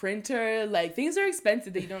 expensive printer, like things are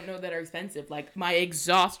expensive that you don't know that are expensive. Like my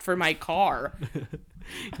exhaust for my car.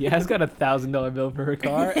 Yas got $1,000 bill for her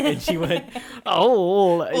car, and she went,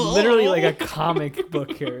 "Oh, literally like a comic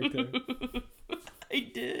book character." I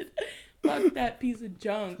did. Fuck that piece of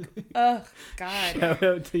junk. Ugh, God. Shout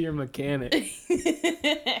out to your mechanic.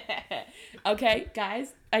 Okay,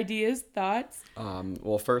 guys, ideas, thoughts.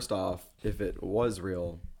 Well, first off, if it was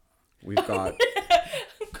real, we've got.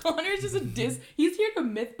 Connor's just a He's here to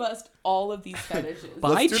myth bust all of these fetishes.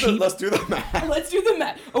 Buy cheap. Let's do the math. Let's do the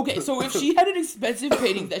math. Okay, so if she had an expensive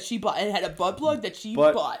painting that she bought and had a butt plug that she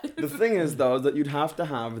But bought. the thing is, though, that you'd have to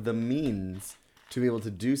have the means to be able to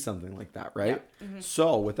do something like that, right? Yeah. Mm-hmm.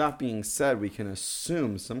 So, with that being said, we can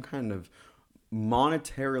assume some kind of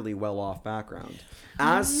monetarily well-off background.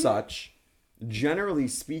 As such, generally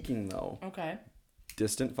speaking, though, Okay.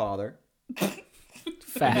 distant father,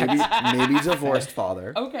 Fact. maybe divorced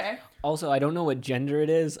father. Okay. Also, I don't know what gender it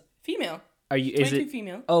is. Female. Are you? Is 22 it?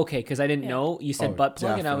 female. Okay, because I didn't Yeah. know. You said Oh, butt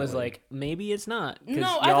plug, and I was definitely. like, maybe it's not. 'Cause No, you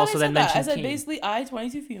I thought also I then said that. I mentioned said king. basically I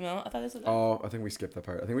 22 female. I thought I said that. Oh, I think we skipped that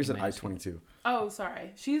part. I think we said might have skipped I-22. Oh,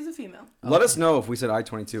 sorry. She's a female. Let us know if we said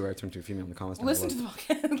I-22 or I-22 female in the comments down Listen to below.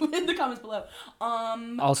 the podcast in the comments below.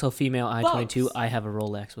 Also, female I-22. Folks. I have a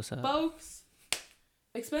Rolex. What's up? Folks,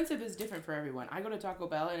 expensive is different for everyone. I go to Taco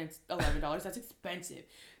Bell and it's $11. That's expensive.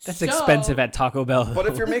 That's So- expensive at Taco Bell. But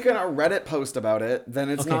if you're making a Reddit post about it, then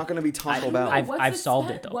it's Okay. not going to be Taco I- Bell. I've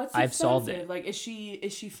solved it, though. What's I've solved it. expensive? Like, is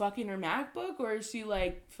she fucking her MacBook or is she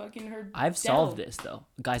like fucking her? I've Dell? solved this though,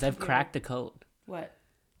 guys. I've Yeah. cracked the code. What?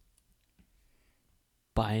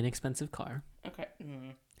 Buy an expensive car, Okay.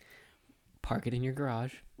 park it in your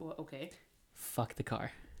garage, Well, okay. fuck the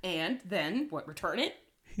car. And then what? Return it?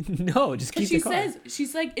 No, just keep Because she the car. says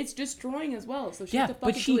she's like it's destroying as well, so she Yeah, has to fuck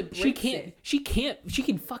but it she till it breaks can't. it. She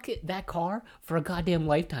can fuck it that car for a goddamn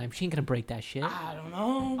lifetime. She ain't gonna break that shit. I don't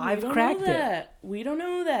know. I've we don't cracked know it. that. We don't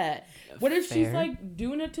know that. What if she's Fair. like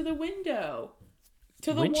doing it to the window?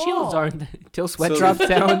 To the Windshields wall. aren't till sweat So- drops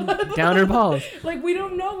down her balls. Like we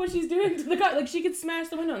don't know what she's doing to the car. Like she could smash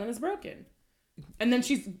the window and then it's broken. And then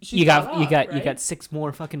she's You got off, you right? got 6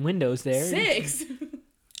 more fucking windows there. 6.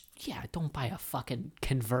 Yeah, don't buy a fucking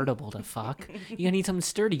convertible to fuck. You're gonna need something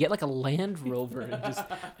sturdy. Get like a Land Rover and just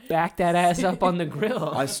back that ass up on the grill.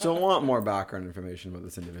 I still want more background information about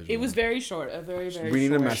this individual. It was very short. A very very. We need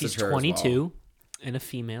to short. message She's her as well. 22 and a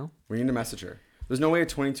female. We need to message her. There's no way a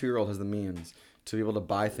 22-year-old has the means to be able to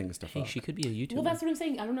buy things to Hey, fuck. she could be a YouTuber. Well, that's what I'm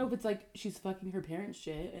saying. I don't know if it's like she's fucking her parents'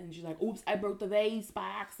 shit and she's like, "Oops, I broke the vase by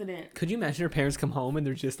accident." Could you imagine her parents come home and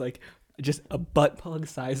there's just a butt plug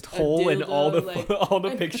sized hole in all the dildo, like- all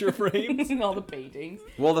the picture frames? and all the paintings.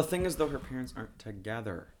 Well, the thing is, though, her parents aren't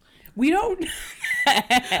together. We don't.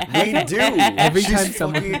 We do. Every She's time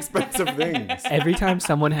someone- fucking expensive things. Every time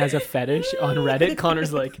someone has a fetish on Reddit,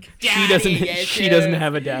 Connor's like, she Daddy she issues. doesn't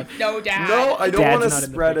have a dad. No, Dad. No, I don't Dad's want to not in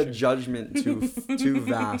the spread a picture. judgment too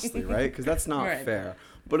vastly, right? Because that's not Right. fair.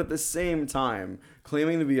 But at the same time,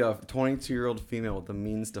 claiming to be a 22-year-old female with the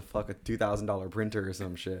means to fuck a $2,000 printer or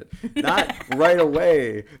some shit, that right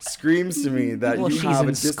away screams to me that Well, you she's have a in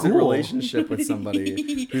distant school. relationship with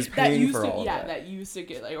somebody who's paying for all that. That used to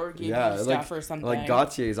get like or gave Yeah, you stuff or something. like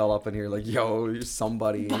Gautier's all up in here, like, yo, you're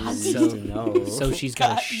somebody. You need So- to know. So she's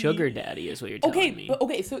got a Got sugar me. daddy, is what you're telling me.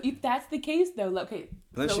 Okay, so if that's the case though, okay.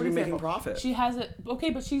 Then so she'd be an making example. profit. She has a but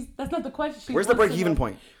that's not the question. She Where's the wants to break-even know-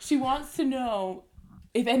 point? She wants to know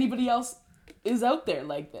if anybody else is out there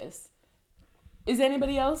like this. Is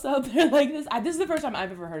anybody else out there like this? This is the first time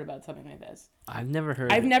I've ever heard about something like this. I've never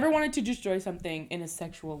heard. I've never wanted to destroy something in a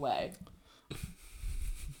sexual way.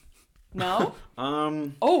 No?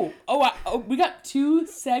 We got two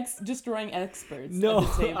sex destroying experts. No,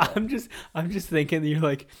 at the table. I'm just thinking you're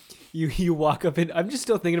like, you walk up in. I'm just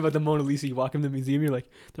still thinking about the Mona Lisa. You walk in the museum. You're like,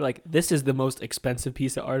 they're like, this is the most expensive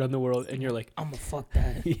piece of art on the world, and you're like, I'ma fuck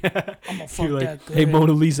that. yeah. I'ma fuck You're like, that good. hey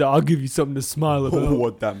Mona Lisa, I'll give you something to smile about.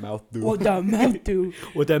 What that mouth do? What that mouth do?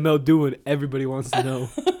 What that mouth doing? Everybody wants to know.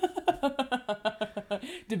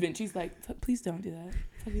 Da Vinci's like, please don't do that.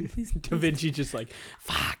 Please, Da Vinci just like,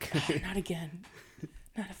 fuck. not again.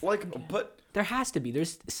 Not a Like, fucking again. but There has to be.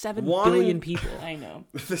 There's 7 Wanting- billion people. I know.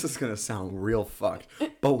 this is gonna sound real fucked.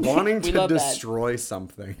 But wanting We to love that. destroy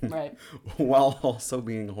something Right. while also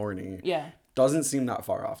being horny Yeah. doesn't seem that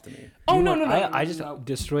far off to me. Oh You no, know no, what? no. I just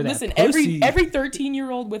destroy that Listen, pussy. every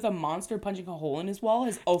 13-year-old with a monster punching a hole in his wall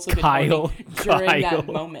has also been Kyle. horny during that Kyle.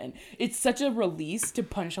 moment. It's such a release to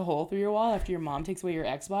punch a hole through your wall after your mom takes away your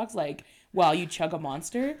Xbox, like while you chug a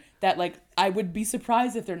monster. That like I would be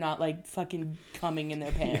surprised if they're not like fucking coming in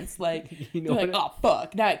their pants. Like You know they're like, what? oh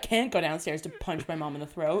fuck, now I can't go downstairs to punch my mom in the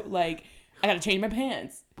throat. Like I gotta change my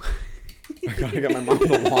pants. I gotta get my mom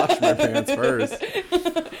to wash my pants first.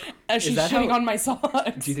 As she's that shitting how- on my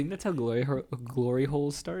socks. Do you think that's how glory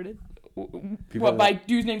holes started? People What by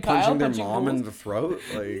dudes named Kyle punching their punching mom holes? in the throat?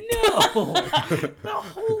 Like, No, the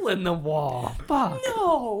hole in the wall. Fuck.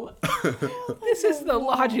 No. This is the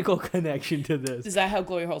logical connection to this. Is that how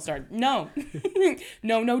glory hole started? No.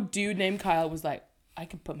 no dude named Kyle was like, I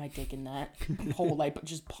could put my dick in that hole, like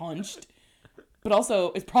just punched. But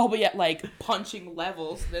also, it's probably at like punching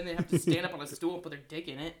levels. So then they have to stand up on a stool and put their dick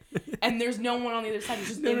in it. And there's no one on the other side. It's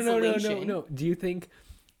just insulation. No. Do you think,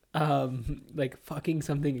 like fucking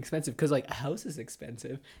something expensive? Because like a house is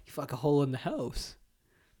expensive. You fuck a hole in the house.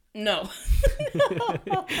 No.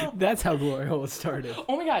 That's how glory holes started.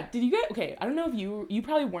 Oh my god, did you get okay? I don't know if you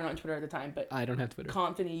probably weren't on Twitter at the time, but I don't have Twitter.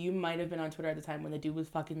 Confident you might have been on Twitter at the time when the dude was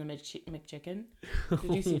fucking the McChicken.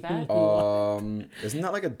 Did you see that? isn't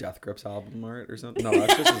that like a Death Grips album art or something? No,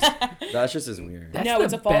 that's just as weird. That's No, the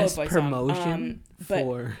it's a Fall Out best Boy song. promotion But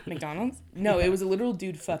for. McDonald's? No, it was a literal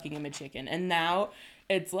dude fucking a McChicken, and now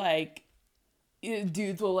it's like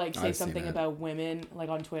dudes will like say I've seen something it. about women like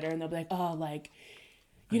on Twitter, and they'll be like, oh, like,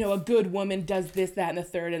 you know, a good woman does this, that, and the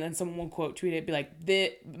third, and then someone will quote tweet it, be like,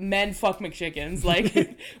 the men fuck McChickens.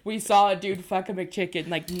 Like, we saw a dude fuck a McChicken.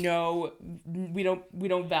 Like, no, we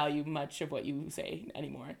don't value much of what you say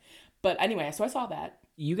anymore. But anyway, so I saw that.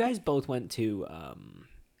 You guys both went to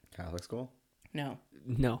Catholic school? No.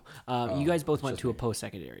 no. You guys both went just to a me.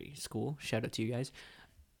 post-secondary school. Shout out to you guys.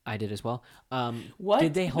 I did as well. What?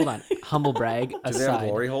 Did they hold on? Humble brag Do aside. they have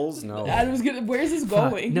glory holes? No. I was gonna. Where's this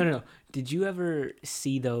Fuck. going? No. Did you ever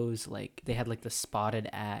see those, like, they had, like, the spotted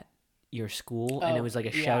at your school, and it Oh, was, like,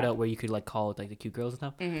 a yeah. shout-out where you could, like, call it, like, the cute girls and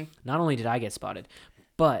stuff? Mm-hmm. Not only did I get spotted,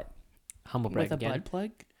 but, humble brag With a again. butt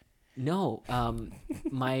plug? No,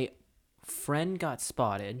 my friend got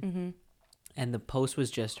spotted, Mm-hmm. and the post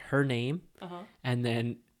was just her name, and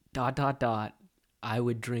then ... I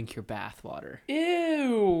would drink your bathwater.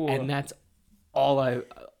 Ew. And that's all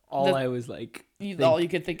I was like... all you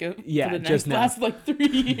could think of Yeah, for the just next now. last like 3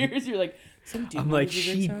 years. You're like, some dude I'm like, wanted to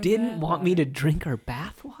she drink some didn't want me bathwater." to drink her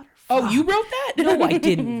bathwater? Oh, Fuck. you wrote that? No, I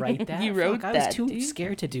didn't write that. You wrote Fuck, that. I was too dude.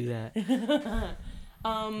 scared to do that.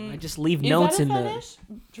 I just leave Is notes that a in the... fetish?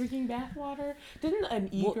 Drinking bathwater? Didn't an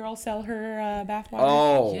e-girl sell her bathwater?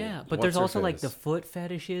 Oh. Yeah, but what's there's her also like the face? foot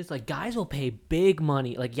fetishes. Like guys will pay big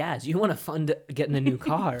money. Like, yes, you want to fund getting a new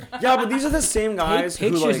car. Yeah, but these are the same Take guys who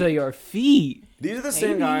pictures like. of your feet. These are the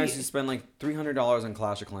same Maybe. guys who spend like $300 on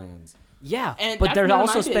Clash of Clans. Yeah, And but that's they're none of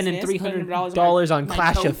also my spending business, $300 on my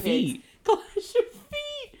Clash toe of Feet. pics.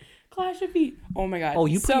 Clash of Feet. Oh my god. Oh,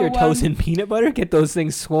 you put So, your toes in peanut butter? Get those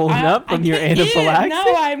things swollen up from your can't eat it. anaphylaxis?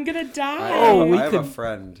 No, I'm gonna die. Oh, we I have a could-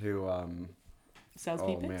 friend who Sells oh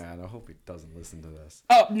feet pics? man, I hope he doesn't listen to this.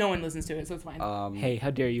 Oh, no one listens to it, so it's fine. Hey,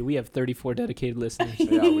 how dare you? We have 34 dedicated listeners.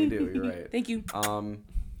 Yeah, we do. You're right. Thank you.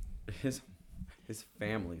 His his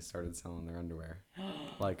family started selling their underwear,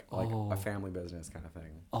 like Oh. a family business kind of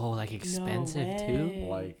thing. Oh, like expensive No too?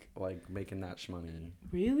 way. Like making that shmoney.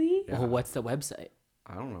 Really? Yeah. Well, what's the website?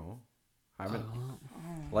 I don't know. I haven't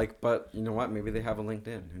Oh. but you know what? Maybe they have a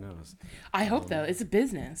LinkedIn. Who knows? I hope though. It's a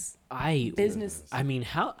business. Business. I mean,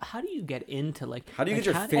 how do you get into like? How do you like,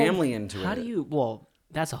 get your family into it? How do you? Well,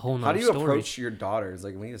 that's a whole nother How do you story. approach your daughters?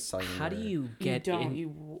 Like, we need to sign How do you get you don't. in?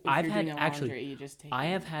 You. If I've you're had doing the actually. laundry, you just take I it.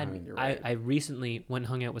 have had. I mean, you're right. I recently went and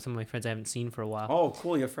hung out with some of my friends I haven't seen for a while. Oh,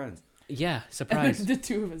 cool! You have friends. Yeah, surprise. The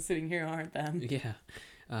two of us sitting here aren't them. Yeah,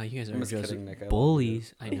 you guys are I'm just just kidding, Nick. I love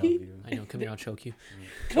bullies. I I know. love you. I know. Come here, I'll choke you.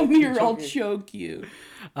 Come here, I'll choke you.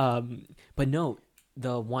 But no,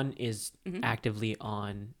 the one is Mm-hmm. actively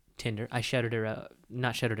on Tinder. I shouted her out,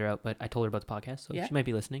 not shouted her out, but I told her about the podcast, so Yeah. she might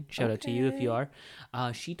be listening. Shout out to you if you Okay.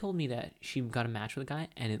 are. She told me that she got a match with a guy,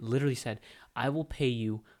 and it literally said, "I will pay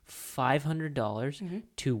you $500 Mm-hmm.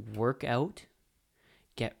 to work out,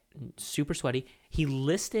 get super sweaty." He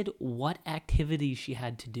listed what activities she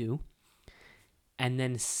had to do, and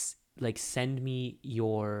then like send me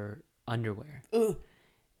your underwear. Ugh.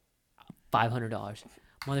 $500.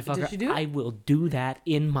 Motherfucker, she do it? I will do that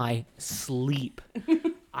in my sleep.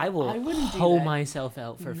 I will I wouldn't do hoe that. myself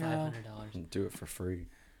out for No. $500. Do it for free.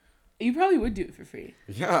 You probably would do it for free.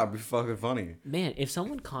 Yeah, it'd be fucking funny. Man, if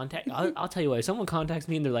someone I'll tell you what, if someone contacts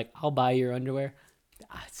me and they're like, "I'll buy your underwear,"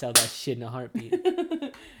 I'd sell that shit in a heartbeat.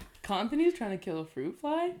 Company's trying to kill a fruit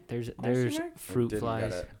fly. There's mark? fruit Didn't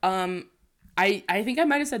flies. get it. I think I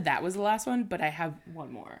might have said that was the last one, but I have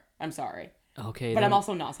one more. I'm sorry, Okay, but then, I'm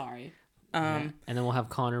also not sorry. and then we'll have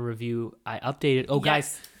Connor review. I updated. Oh, Yes.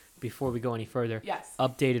 guys, before we go any further, Yes.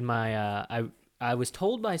 updated my. I was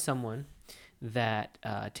told by someone that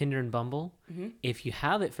Tinder and Bumble, if you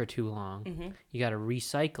have it for too long, you got to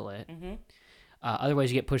recycle it.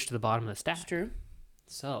 Otherwise, you get pushed to the bottom of the stack. It's true.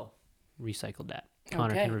 So, recycled that.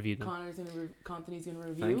 Connor can review them. Company's gonna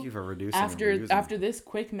review. Thank you for reducing. and after reusing. this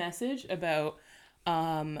quick message about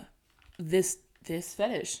this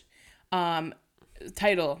fetish.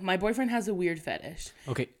 Title: My boyfriend has a weird fetish.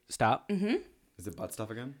 Okay, stop. Is it butt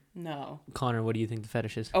stuff again? No. Connor, what do you think the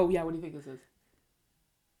fetish is? Oh yeah. What do you think this is?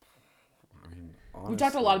 I mean, We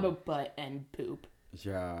talked a lot honestly, about butt and poop.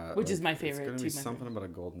 Yeah, which is my favorite, It's gonna too, be my something favorite. about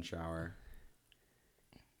a golden shower.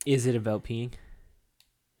 Is it about peeing?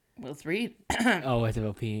 Well, let's read. Oh, it's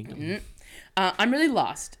about peeing. I'm really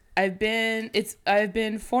lost. I've been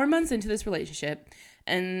 4 months into this relationship,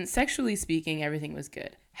 and sexually speaking, everything was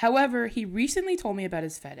good. However, he recently told me about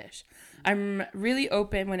his fetish. I'm really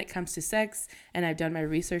open when it comes to sex, and I've done my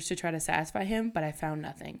research to try to satisfy him, but I found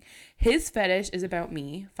nothing. His fetish is about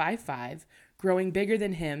me, 5'5", growing bigger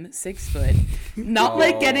than him, 6 foot, not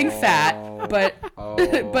like getting fat, but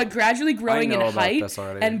but gradually growing in know about height this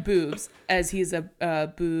already. and boobs, as he's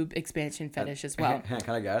a boob expansion fetish as well. Can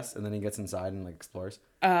I guess? And then he gets inside and like explores.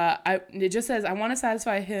 It just says I want to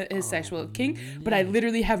satisfy his sexual kink, but I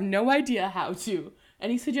literally have no idea how to.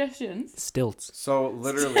 Any suggestions? Stilts. So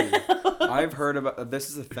literally, I've heard about this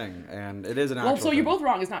is a thing, and it is an actual. Well, so you're thing. both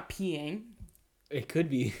wrong. It's not peeing. It could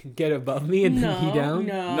be get above me and then pee down.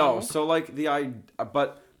 No, so like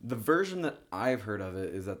but the version that I've heard of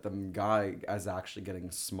it is that the guy is actually getting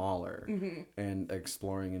smaller and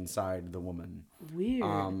exploring inside the woman. Weird.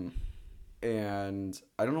 And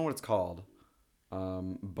I don't know what it's called,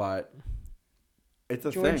 but it's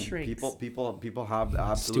a George thing. shrinks. People have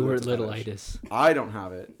absolutely. Stuart it's a fetish. Littleitis. I don't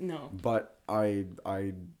have it. No. But I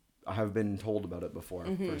have been told about it before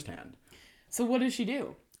firsthand. So what does she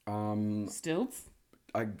do? Um, Stilts?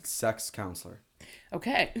 a sex counselor.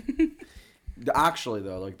 Okay. Actually,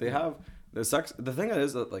 though, like they have the sex. The thing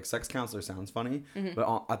is that like sex counselor sounds funny,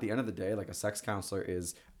 but at the end of the day, like a sex counselor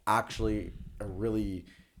is actually a really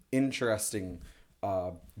interesting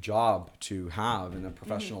job to have and a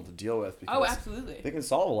professional to deal with. Because Oh, absolutely. they can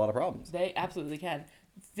solve a lot of problems. They absolutely can.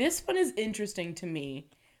 This one is interesting to me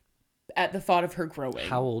at the thought of her growing.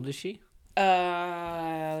 How old is she?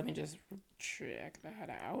 Let me just check that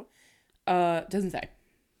out. Doesn't say.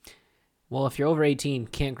 Well, if you're over 18,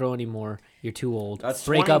 can't grow anymore. You're too old. That's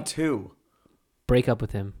break up. 22. Break up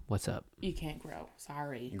with him. What's up? You can't grow.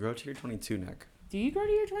 Sorry. You grow to your 22, Nick. Do you grow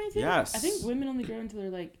to your 22? Yes. I think women only grow until they're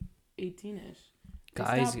like 18ish.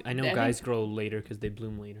 Guys, I know guys grow later because they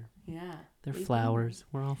bloom later. Yeah. They're they flowers.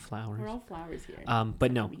 We're all flowers. We're all flowers here.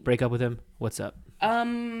 But no, break up with him. What's up?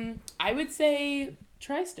 I would say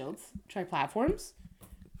try stilts, try platforms.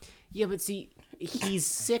 Yeah, but see, he's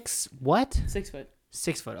 6. What? 6 foot.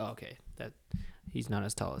 6 foot. Oh, okay. He's not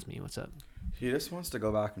as tall as me. What's up? He just wants to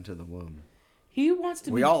go back into the womb. He wants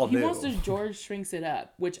to. We all he do. wants to George Shrinks It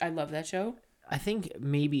Up, which I love that show. I think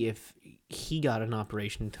maybe if he got an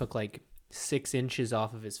operation, took like 6 inches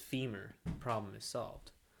off of his femur, problem is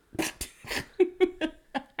solved.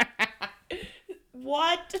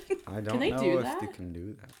 What? I don't Can they know do if that? they can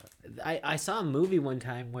do that. I saw a movie one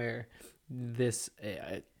time where this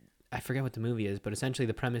I forget what the movie is, but essentially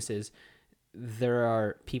the premise is there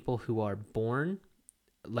are people who are born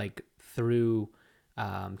like through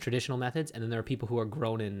traditional methods, and then there are people who are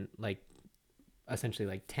grown in like essentially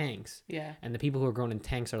like tanks. Yeah. And the people who are grown in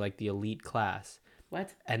tanks are like the elite class.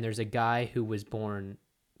 What? And there's a guy who was born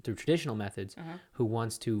through traditional methods who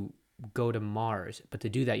wants to go to Mars, but to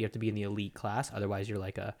do that you have to be in the elite class, otherwise you're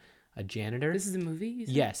like a janitor. This is a movie? You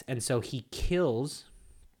said? Yes, and so he kills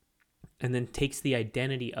and then takes the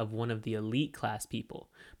identity of one of the elite class people.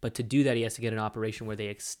 But to do that, he has to get an operation where they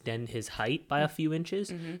extend his height by a few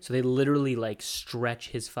inches. So they literally like stretch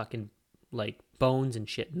his fucking like bones and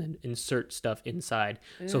shit and then insert stuff inside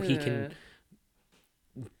so he can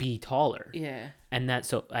be taller. Yeah. And that,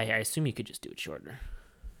 so I assume you could just do it shorter.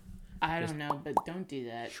 I don't know, but don't do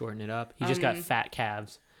that. Shorten it up. He just got fat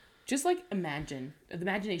calves. Just like imagine. The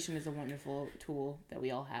imagination is a wonderful tool that we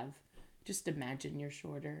all have. Just imagine you're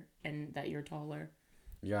shorter and that you're taller.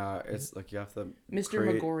 Yeah, it's like you have to. Mr.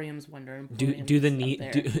 create- Megorium's wonder. Do the knee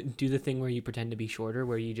do the thing where you pretend to be shorter,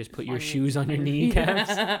 where you just put your shoes on your kneecaps.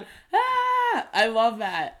 Yeah. I love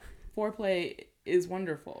that. Foreplay is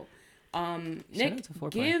wonderful. Nick, out to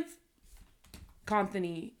Foreplay. give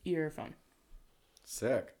Conthony your phone,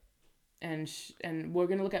 Sick. and we're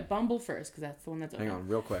gonna look at Bumble first because that's the one that's open. Hang on,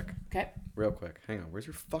 real quick. Okay. Real quick. Hang on. Where's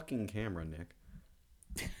your fucking camera, Nick?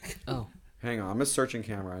 Oh, Hang on. I'm a searching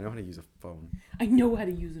camera. I know how to use a phone. I know how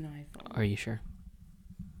to use an iPhone. are you sure?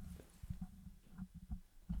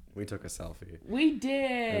 We took a selfie. We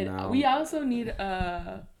did. And now- We also need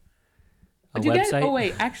a A Do you guys, website? oh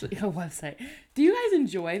wait, actually, a website. Do you guys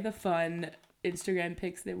enjoy the fun Instagram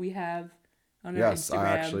pics that we have on our Yes, Instagram?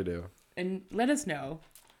 I actually do. And let us know.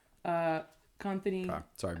 Conthony, Okay,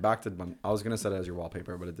 sorry, back to I was gonna set it as your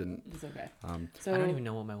wallpaper, but it didn't. it's okay. I don't even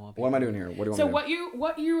know what my wallpaper. What am I doing here? What do you want So me to do?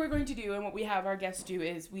 what you are going to do, and what we have our guests do,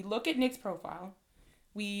 is we look at Nick's profile,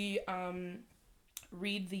 we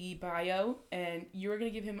read the bio, and you're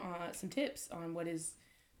going to give him some tips on what is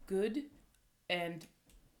good and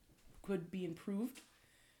could be improved.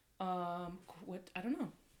 What I don't know,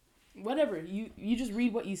 whatever you just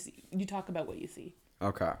read what you see. You talk about what you see.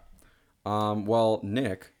 Okay. Well,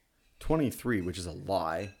 Nick, 23, which is a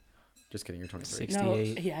lie. Just kidding. You're 23. 68.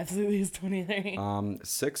 No, he absolutely is 23.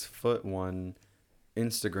 6'1",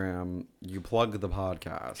 Instagram. You plug the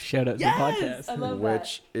podcast, Shout out Yes! to the podcast. I love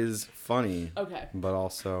which is funny, Okay. but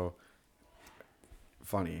also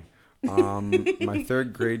funny. My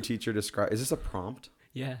third grade teacher described. Is this a prompt?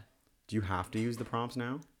 Yeah. Do you have to use the prompts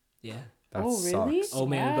now? Yeah. That Oh, really? sucks. Oh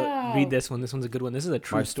man, Wow. but read this one. This one's a good one. This is a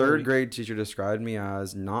true My story. third grade teacher described me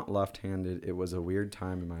as not left-handed. It was a weird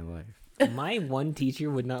time in my life. My one teacher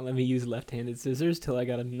would not let me use left-handed scissors till I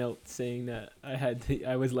got a note saying that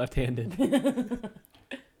I was left-handed.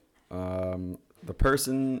 The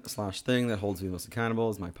person/thing that holds me most accountable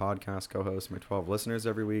is my podcast co-host, my 12 listeners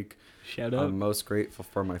every week. Shout out. I'm most grateful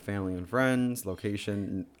for my family and friends.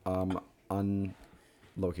 Location,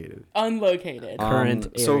 unlocated. Unlocated.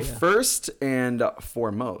 Current So area. first and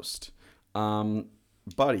foremost,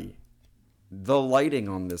 buddy, the lighting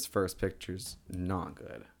on this first picture's not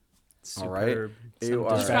good. All right? Superb. You Some are-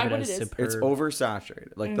 describe Describe it what as it is. superb. It's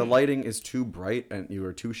oversaturated. Like the lighting is too bright and you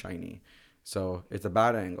are too shiny. So it's a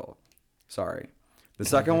bad angle. Sorry. The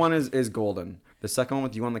second one is golden. The second one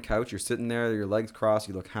with you on the couch, you're sitting there, your legs crossed,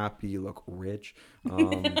 you look happy, you look rich. You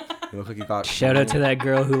look like you got Shout out to that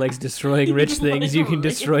girl who likes destroying rich things. You can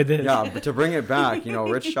destroy this. Yeah, but to bring it back,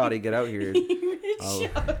 Rich Shoddy, get out here.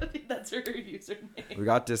 That's her username. We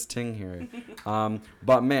got this ting here.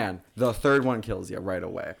 But man, the third one kills you right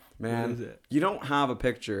away. Man, What is it? you don't have a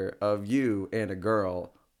picture of you and a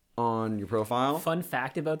girl on your profile. Fun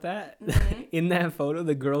fact about that: in that photo,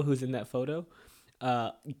 the girl who's in that photo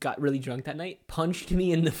got really drunk that night, punched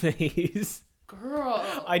me in the face.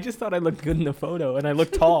 Girl. I just thought I looked good in the photo, and I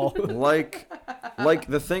looked tall. like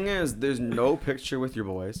the thing is, there's no picture with your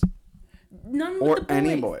boys None or with the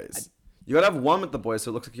any boys. You gotta have one with the boys,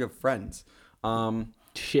 so it looks like you have friends.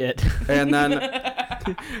 Shit, And then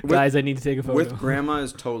guys, I need to take a photo. with grandma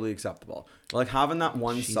is totally acceptable. Like having that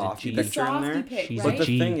one She's a softy G. picture in Softy there. pic, She's a right? But the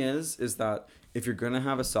G. thing is that if you're gonna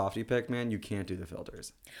have a softy pic, man, you can't do the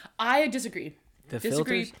filters. I disagree. The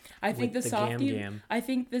Disagree. filters I think the with the softy. gam. I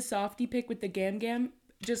think the softy pic with the gam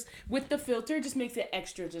just with the filter just makes it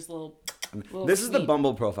extra, just a little. This is the sweet.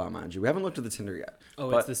 Bumble profile, mind you. We haven't looked at the Tinder yet. Oh,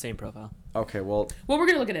 but, it's the same profile. okay. Well, Well, we're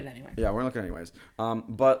gonna look at it anyway. yeah, we're looking anyways.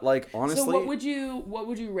 But like honestly, So what would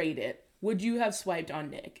you rate it? Would you have swiped on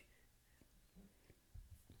Nick?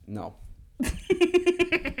 No.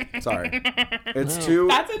 Sorry. It's too...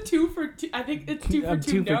 That's a 2 for 2. I think it's 2 for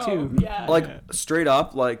 2. 2 for 2. Yeah. Like, straight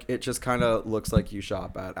up, like, it just kind of looks like you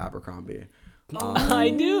shop at Abercrombie. I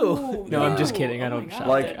do. No, I'm just kidding. I Oh my don't God. shop.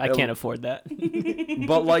 Like, I can't afford that.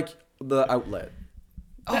 But, like, the outlet.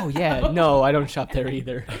 Oh yeah, no, I don't shop there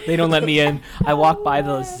either. They don't let me in. I walk by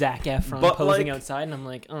the Zac Efron But, posing like- outside, and I'm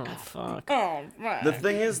like, oh fuck. Oh, right. The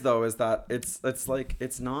thing is, though, is that it's like,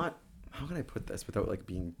 it's not... How can I put this without, like,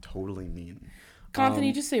 being totally mean?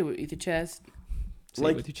 Anthony, just say it with your chest. Say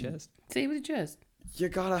Like- it with your chest. Say it with your chest. You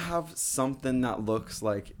gotta have something that looks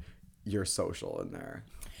like you're social in there.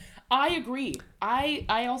 I agree. I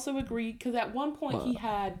also agree because at one point he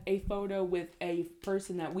had a photo with a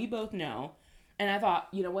person that we both know, and I thought,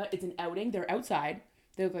 you know what? It's an outing. They're outside.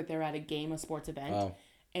 They look like they're at a game, a sports event, Oh.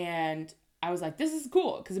 and I was like, this is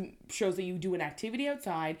cool because it shows that you do an activity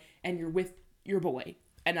outside and you're with your boy,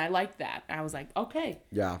 and I liked that. I was like, okay.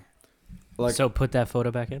 Yeah. Like, So put that photo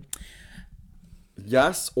back in.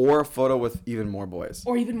 yes, or a photo with even more boys.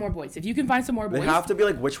 Or even more boys. If you can find some more boys. They have to be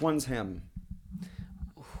like, which one's him?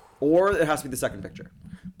 Or it has to be the second picture.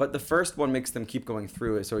 But the first one makes them keep going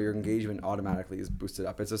through it, so your engagement automatically is boosted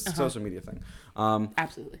up. It's a social media thing.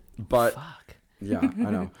 Absolutely. But Fuck. yeah,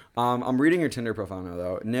 I know. I'm reading your Tinder profile now,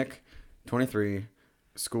 though. Nick, 23,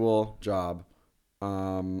 school, job.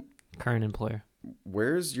 Current employer.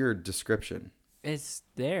 Where's your description? It's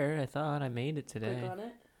there. I thought I made it today. Click on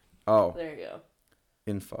it. Oh, There you go.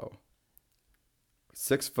 info.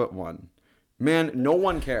 6'1". Man, no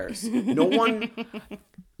one cares. No one.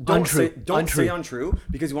 Don't say untrue,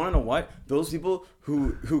 because you want to know what? Those people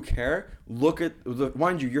who care look at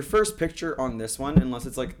mind you, your first picture on this one, unless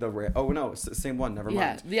it's like oh no, it's the same one. Never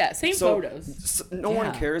mind. Yeah, same photos. No one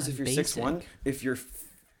Yeah, cares if you're basic. 6'1", if your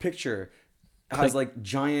picture has like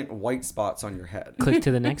giant white spots on your head. Click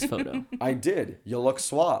to the next photo. I did. You look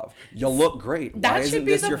suave. You look great. That Why should isn't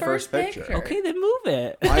be this the your first first picture? picture. Okay, then move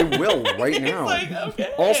it. I will right now.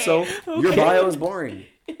 okay. Also, your bio is boring.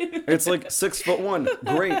 It's like 6'1".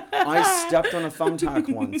 Great. I stepped on a thumbtack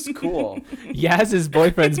once. Cool. Yaz's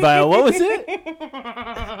boyfriend's bio. What was it?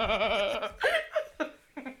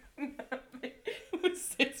 It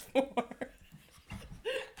was 6'4".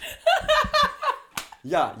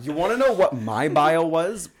 Yeah, you want to know what my bio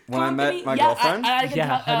was when I met my girlfriend? I can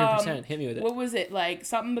Yeah, tell, 100%. Hit me with it. What was it? Like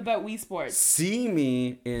something about Wii Sports. See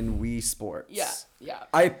me in Wii Sports. Yeah.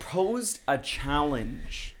 I posed a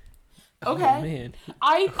challenge. Okay. Oh, man.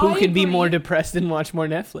 Who Who can be more depressed and watch more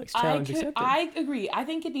Netflix? Challenge accepted. I agree. I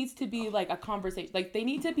think it needs to be like a conversation. Like they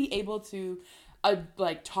need to be able to,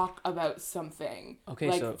 like talk about something. Okay,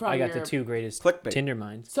 like, so from I got your- the two greatest Clickbait. Tinder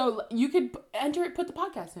minds. So you could put the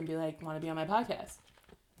podcast and be like, want to be on my podcast?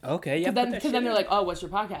 Okay, yeah. Because then they're like, oh, what's your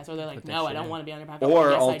podcast? Or they're like, Put that no, I shit don't in. want to be on your podcast. Or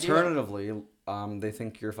Yes, I do. alternatively, they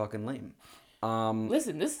think you're fucking lame.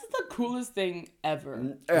 Listen, this is the coolest thing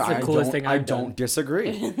ever. It's the coolest thing I I've done. don't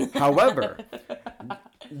disagree. However,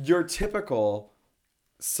 your typical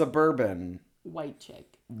suburban White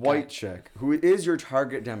chick. white chick who is your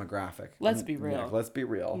target demographic. Let's be real. Nick, let's be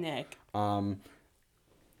real. Nick.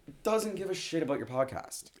 Doesn't give a shit about your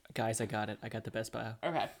podcast. Guys, I got it. I got the best bio.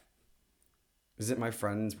 Okay. Is it my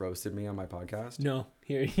friends roasted me on my podcast? No,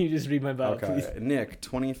 here, you just read my bio, Okay, please. Nick,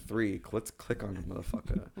 23. Let's click on the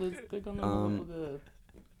motherfucker. Let's click on the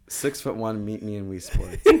 6'1", meet me in Wii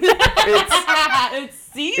Sports. it's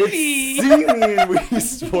see It's me. see me in Wii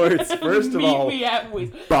Sports. First of all, Meet me at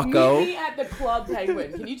Wii. bucko. Meet me at the Club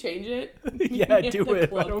Penguin. Can you change it? Meet Yeah, me at do the it.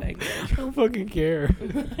 Club I Penguin. don't fucking care.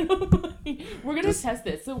 We're gonna test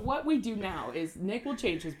this. So what we do now is Nick will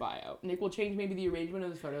change his bio. Nick will change maybe the arrangement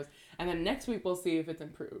of his photos, and then next week we'll see if it's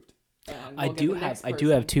improved. And I we'll get do the have next I do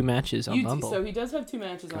have person. 2 matches on You do, Bumble. so he does have 2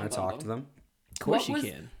 matches Can on I talk Bumble. to them? Of course What you was-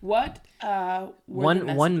 can. What? Were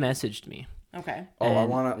the One messages? messaged me. Okay. Oh, I And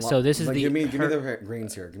want to. so this is like, the- Give me the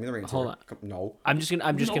reins here. Give me the reins Hold here. No. I'm just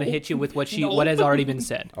gonna No. hit you with what No. what has already been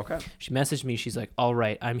said. Okay. She messaged me. She's like, "All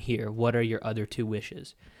right, I'm here. What are your other 2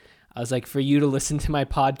 wishes?" I was like, "For you to listen to my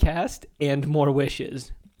podcast and more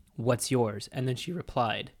wishes. What's yours?" And then she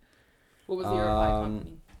replied, What was your reply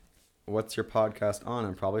company? What's your podcast on?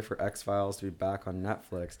 And probably for X-Files to be back on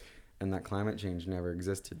Netflix and that climate change never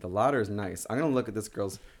existed. The latter is nice. I'm going to look at this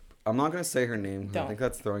girl's... I'm not going to say her name because I Don't. think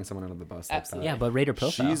that's throwing someone under the bus. Absolutely. "Yeah, but rate her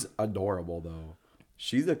profile." She's adorable, though.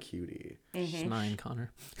 She's a cutie. She's mine,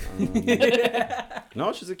 Connor.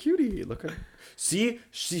 No, she's a cutie. Look at her. See,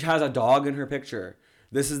 she has a dog in her picture.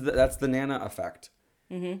 That's the Nana effect.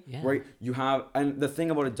 Yeah. Right? You have... And the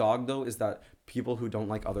thing about a dog, though, is that people who don't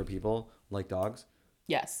like other people like dogs.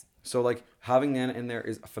 Yes. So, like, having Nana in there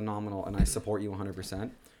is phenomenal, and I support you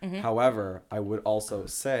 100%. However, I would also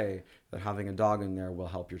say that having a dog in there will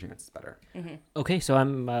help your chances better. Okay, so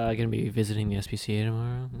I'm gonna be visiting the SPCA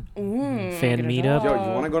tomorrow. Ooh, Fan get a meetup. Yo, dog.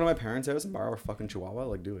 you want to go to my parents' house and borrow a fucking chihuahua?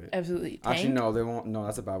 Like, do it. Absolutely. Actually, Tank? no, they won't. No,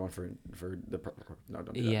 that's a bad one for the. No,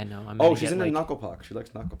 don't do that. Yeah, no. I'm Oh, gonna she's get, into like, knuckle puck. She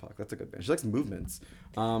likes knuckle puck. That's a good band. She likes movements.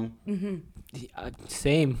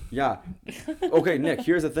 Same. Yeah. Okay, Nick.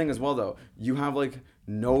 Here's the thing as well, though. You have like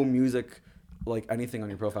no music, like anything on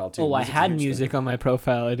your profile too. Oh, I Music's a had huge music thing. on my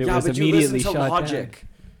profile, and it Yeah, was but you immediately listen to shot Logic.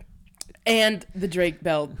 And the Drake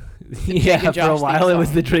belt. down. Yeah, and for a Josh while theme it was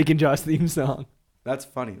song. the Drake and Josh theme song. That's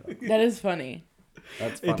funny though. That is funny.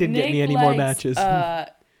 That's funny. It didn't get me Nick any more likes, matches.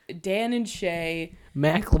 Dan and Shay,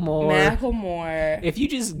 Macklemore. Macklemore, If you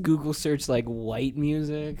just Google search like white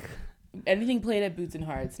music, anything played at Boots and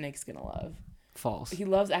Hearts, Nick's gonna love. false. He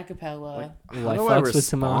loves acapella. Ooh, How I do I fucks with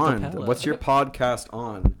some respond? acapella. What's your podcast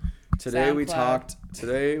on? Today we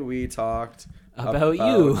SoundCloud. talked About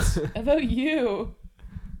you. About you.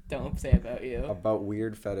 Don't say about you. about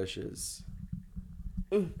weird fetishes.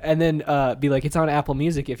 And then be like, it's on Apple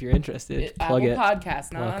Music if you're interested. Plug Apple it.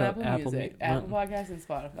 Podcast, not Look on up Apple Apple Music. Mu- Apple Podcast and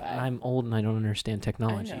Spotify. I'm old and I don't understand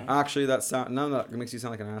technology. I know. Actually, that makes you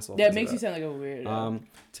sound like an asshole. That because makes of you sound like a weirdo.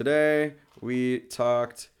 Today we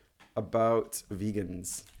talked about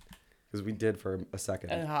vegans because we did for a second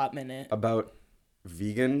a hot minute. about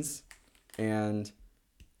vegans and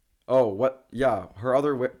her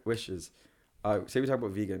other wishes. Say we talk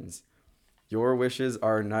about vegans. Your wishes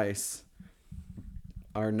are nice,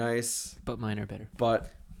 But mine are better.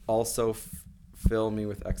 but also fill me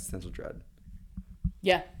with existential dread.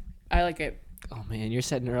 Yeah, I like it. Oh man, you're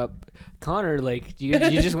setting her up, Connor. Like, you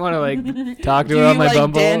just want to like talk to Do her on you my like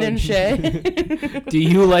Bumble? Dan and Shay? Do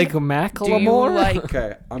you like Macklemore? like-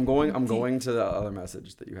 Okay, I'm going to the other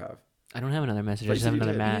message that you have. I don't have another message. I But just you have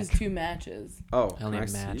said another you He has match. 2 matches. Oh, I only can have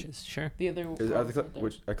see? matches. Sure. The other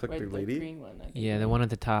I clicked the lady. green one. I think. Yeah, the one at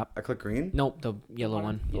the top. I click green. Nope, the yellow one-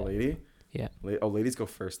 one. The Yeah. lady. Yeah. Ladies go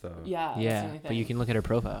first though. Yeah. That's the Yeah, only but you thing. can look at her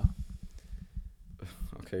profile.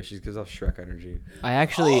 Okay, she gives off Shrek energy. I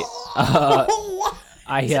actually,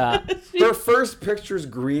 Her first picture's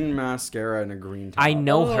green mascara and a green top. I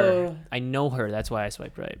know her. Oh. I know her. That's why I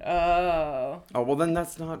swiped right. Oh. Oh well, then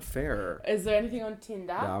that's not fair. Is there anything on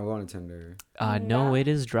Tinder? Yeah, I'm going to Tinder. No, it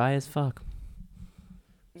is dry as fuck.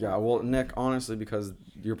 Yeah, well, Nick, honestly, because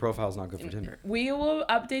your profile's not good for Tinder. We will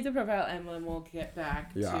update the profile and then we'll get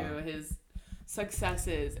back Yeah. to his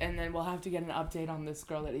successes, and then we'll have to get an update on this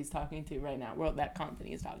girl that he's talking to right now. Well, that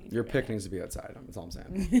company is talking to. Your right pick now. needs to be outside. That's all I'm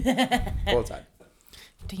saying. Go outside.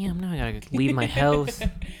 Damn, now I gotta leave my house.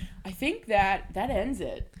 I think that ends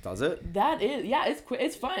it. Does it? That is, yeah, it's quick.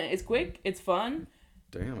 It's fun. It's quick. It's fun.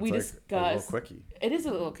 Damn, it's We like discussed- a little quickie. It is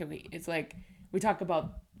a little quickie. It's like we talk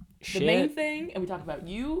about the Shit. main thing, and we talk about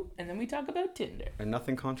you, and then we talk about Tinder. And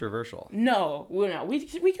nothing controversial. No, we're not. We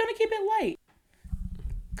gonna keep it light.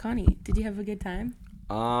 Connie, did you have a good time?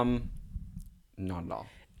 Not at all.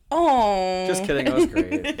 Oh, Just kidding. That was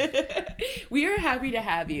great. We are happy to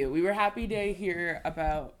have you. We were happy to hear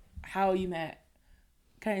about how you met.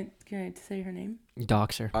 Can I say her name?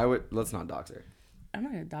 Doxer. Let's not dox her. I'm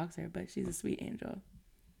not gonna dox her, but she's a sweet angel.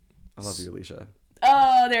 I love you, Alicia.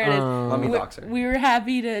 Oh, there it is. Let me we, dox her. we were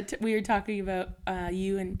happy we were talking about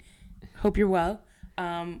you, and hope you're well.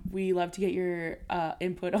 We love to get your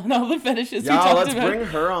input on all the fetishes we Yeah, talked let's about. bring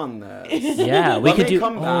her on this. Yeah, we Let could me do.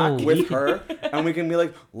 come back with her, and we can be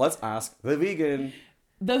like, let's ask the vegan.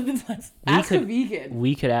 Let's ask a vegan.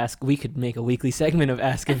 We could make a weekly segment of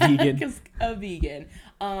Ask a Vegan. Because a vegan.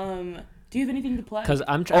 Do you have anything to plug? Because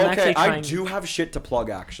I'm Okay, actually trying. I do have shit to plug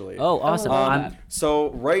actually. Oh, awesome! Oh.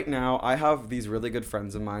 So right now, I have these really good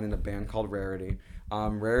friends of mine in a band called Rarity.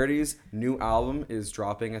 Rarity's new album is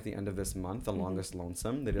dropping at the end of this month, The Longest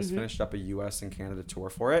Lonesome. They just finished up a US and Canada tour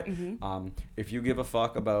for it. If you give a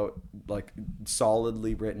fuck about like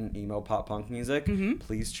solidly written emo pop punk music,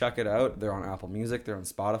 please check it out. They're on Apple Music, they're on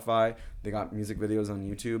Spotify, they got music videos on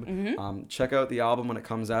YouTube. Check out the album when it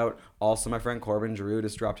comes out. Also, my friend Corbin Giroux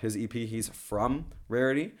just dropped his EP. He's from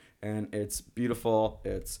Rarity, and it's beautiful.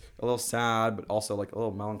 It's a little sad, but also like a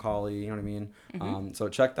little melancholy, you know what I mean? So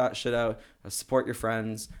check that shit out. Support your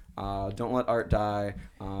friends. Don't let art die.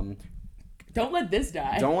 Don't let this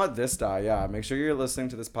die. Don't let this die. Yeah, make sure you're listening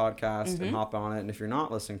to this podcast and hop on it. And if you're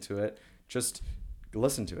not listening to it, just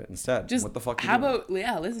listen to it instead. Just what the fuck? how about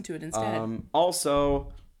listen to it instead.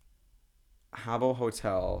 Also, Habbo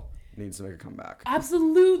Hotel needs to make a comeback.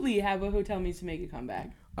 Absolutely, Habbo Hotel needs to make a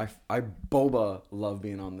comeback. I boba love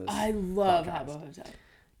being on this. I love podcast. Habbo Hotel.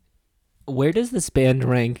 Where does this band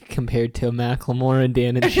rank compared to Macklemore and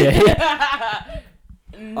Dan and Shay?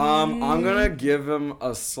 I'm gonna give him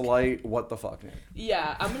a slight what the fuck name.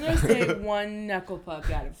 Yeah, I'm gonna say 1 knuckle puck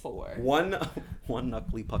out of 4. One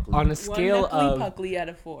knuckly puckly. On a scale of puckly out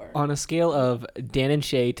of 4. On a scale of Dan and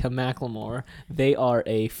Shay to Macklemore, they are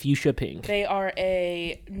a fuchsia pink. They are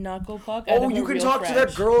a knuckle puck. Out Oh, of you a can real talk to that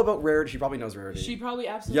fresh. girl about Rarity. She probably knows Rarity. She probably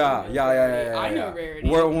absolutely. Yeah. knows Rarity. I know Rarity.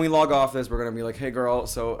 When we log off this, we're gonna be like, "Hey, girl.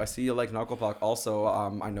 So I see you like knuckle puck. Also,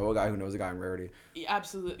 I know a guy who knows a guy in Rarity. Yeah,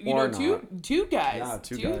 absolutely. You Or know, two guys. Yeah,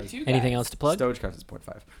 two guys. Anything else to plug? Stogecraft is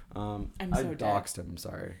 0.5. I'm I so dead. doxed him.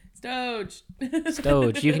 Sorry. Stoge.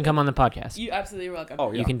 Stoge, you can come on the podcast. You absolutely are welcome.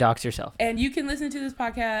 Oh yeah. You can dox yourself. And you can listen to this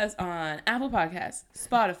podcast on Apple Podcasts,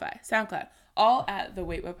 Spotify, SoundCloud, all at the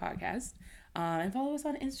Wait What Podcast. And follow us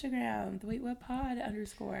on Instagram, the Wait What Pod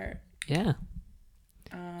 _ Yeah.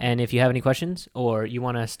 And if you have any questions or you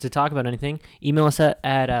want us to talk about anything, email us at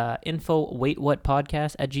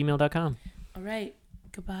info.waitwhatpodcast@gmail.com. All right.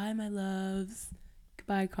 Goodbye, my loves.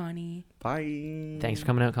 Goodbye, Connie. Bye. Thanks for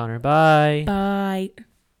coming out, Connor. Bye. Bye.